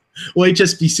 Well,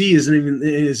 HSBC isn't even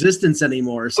in existence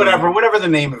anymore. So Whatever the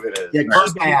name of it is. Yeah,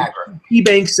 First Niagara.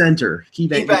 KeyBank Center.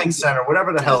 KeyBank Center,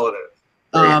 whatever the hell it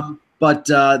is. But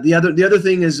the other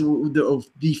thing is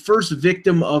the first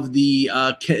victim of the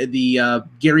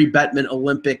Gary Bettman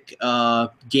Olympic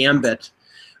gambit.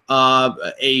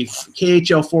 A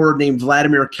KHL forward named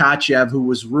Vladimir Kachev, who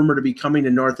was rumored to be coming to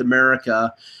North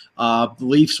America. The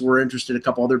Leafs were interested. A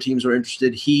couple other teams were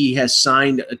interested. He has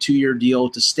signed a 2-year deal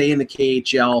to stay in the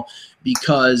KHL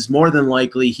because more than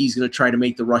likely he's going to try to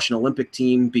make the Russian Olympic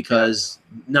team, because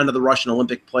none of the Russian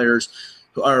Olympic players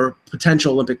or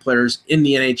potential Olympic players in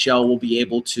the NHL will be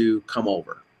able to come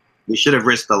over. We should have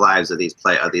risked the lives of these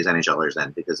NHLers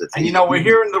then, because it's. And we're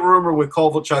hearing the rumor with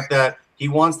Kovalchuk that he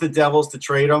wants the Devils to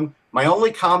trade him. My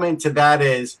only comment to that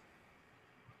is,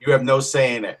 you have no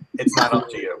say in it. It's not up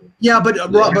to you. Yeah, but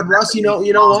Russ, you know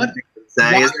what?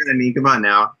 I mean, come on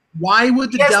now. Why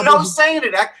would the Devils? Devils? No say in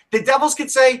it. The Devils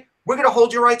could say, "We're going to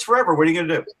hold your rights forever." What are you going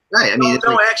to do? Right. I mean,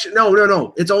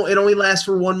 no. It only lasts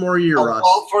for 1 more year, Russ.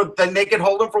 Then they can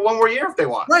hold them for 1 more year if they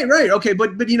want. Right. Okay,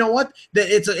 but you know what?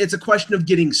 It's a question of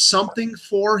getting something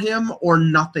for him or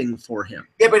nothing for him.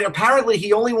 Yeah, but apparently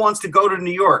he only wants to go to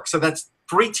New York, so that's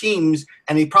 3 teams,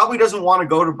 and he probably doesn't want to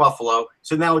go to Buffalo.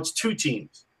 So now it's 2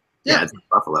 teams. Yeah, it's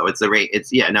Buffalo. It's the rate.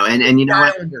 It's and you know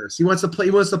what? He wants to play.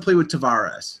 He wants to play with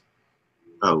Tavares.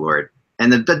 Oh Lord.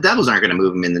 And the Devils aren't going to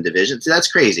move him in the division. See,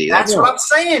 that's crazy. That's what I'm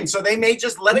saying. So they may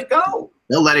just let it go.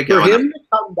 They'll let it go. For him to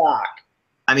come back,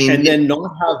 I mean, and then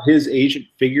not have his agent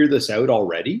figure this out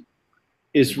already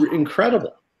is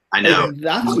incredible. I know.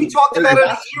 We talked about it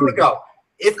a year ago.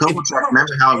 If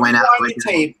remember how it went out?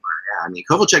 Tape, I mean,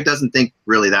 Kovalchuk doesn't think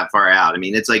really that far out. I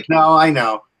mean, it's like no, I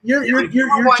know.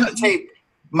 You're watching tape,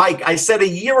 Mike. I said a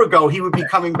year ago he would be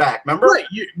coming back. Remember? Right.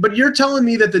 But you're telling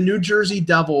me that the New Jersey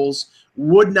Devils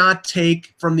would not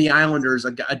take from the Islanders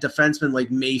a defenseman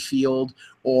like Mayfield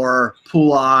or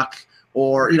Pulak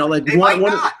or they might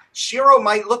not. Shiro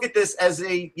might look at this as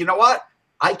a, you know what?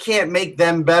 I can't make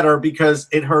them better because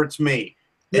it hurts me.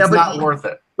 It's not worth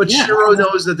it. But Shiro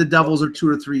knows that the Devils are 2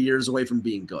 or 3 years away from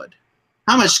being good.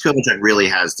 How much Kovalchuk really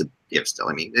has to give still?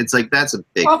 I mean, it's like that's a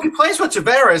big. Well, if he plays with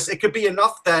Tavares, it could be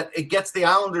enough that it gets the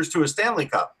Islanders to a Stanley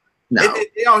Cup. No.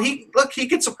 He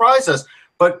could surprise us.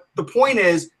 But the point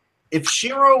is, if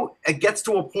Shiro gets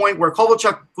to a point where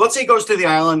Kovalchuk, let's say he goes to the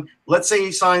Island, let's say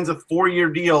he signs a 4-year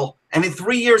deal, and in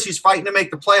 3 years he's fighting to make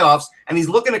the playoffs, and he's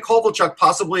looking at Kovalchuk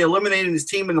possibly eliminating his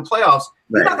team in the playoffs,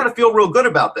 he's not going to feel real good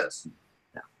about this.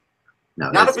 No,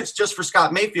 not if it's just for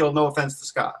Scott Mayfield, no offense to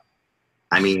Scott.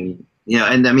 I mean,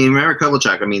 and I mean, remember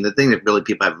Kovalchuk, I mean, the thing that really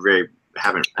people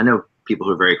I know people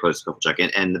who are very close to Kovalchuk,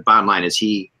 and the bottom line is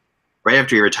right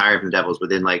after he retired from the Devils,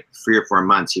 within like 3 or 4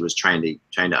 months, he was trying to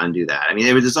undo that. I mean,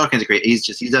 it was just all kinds of great.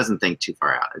 He doesn't think too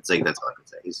far out. It's like that's all I can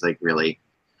say. He's like really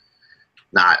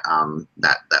not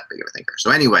that big of a thinker. So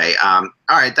anyway, all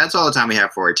right, that's all the time we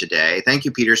have for today. Thank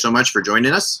you, Peter, so much for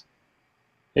joining us.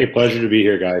 Hey, pleasure to be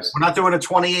here, guys. We're not doing a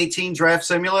 2018 draft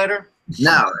simulator?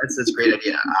 No, that's a great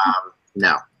idea.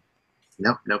 No.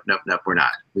 Nope, we're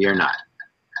not. We are not.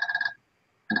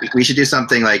 We should do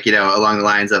something like, along the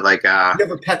lines of like. You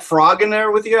have a pet frog in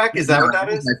there with you, Ek? Is that what that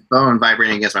is? My phone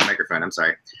vibrating against my microphone. I'm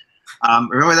sorry.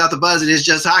 Remember, without the buzz, it is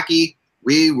just hockey.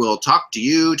 We will talk to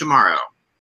you tomorrow.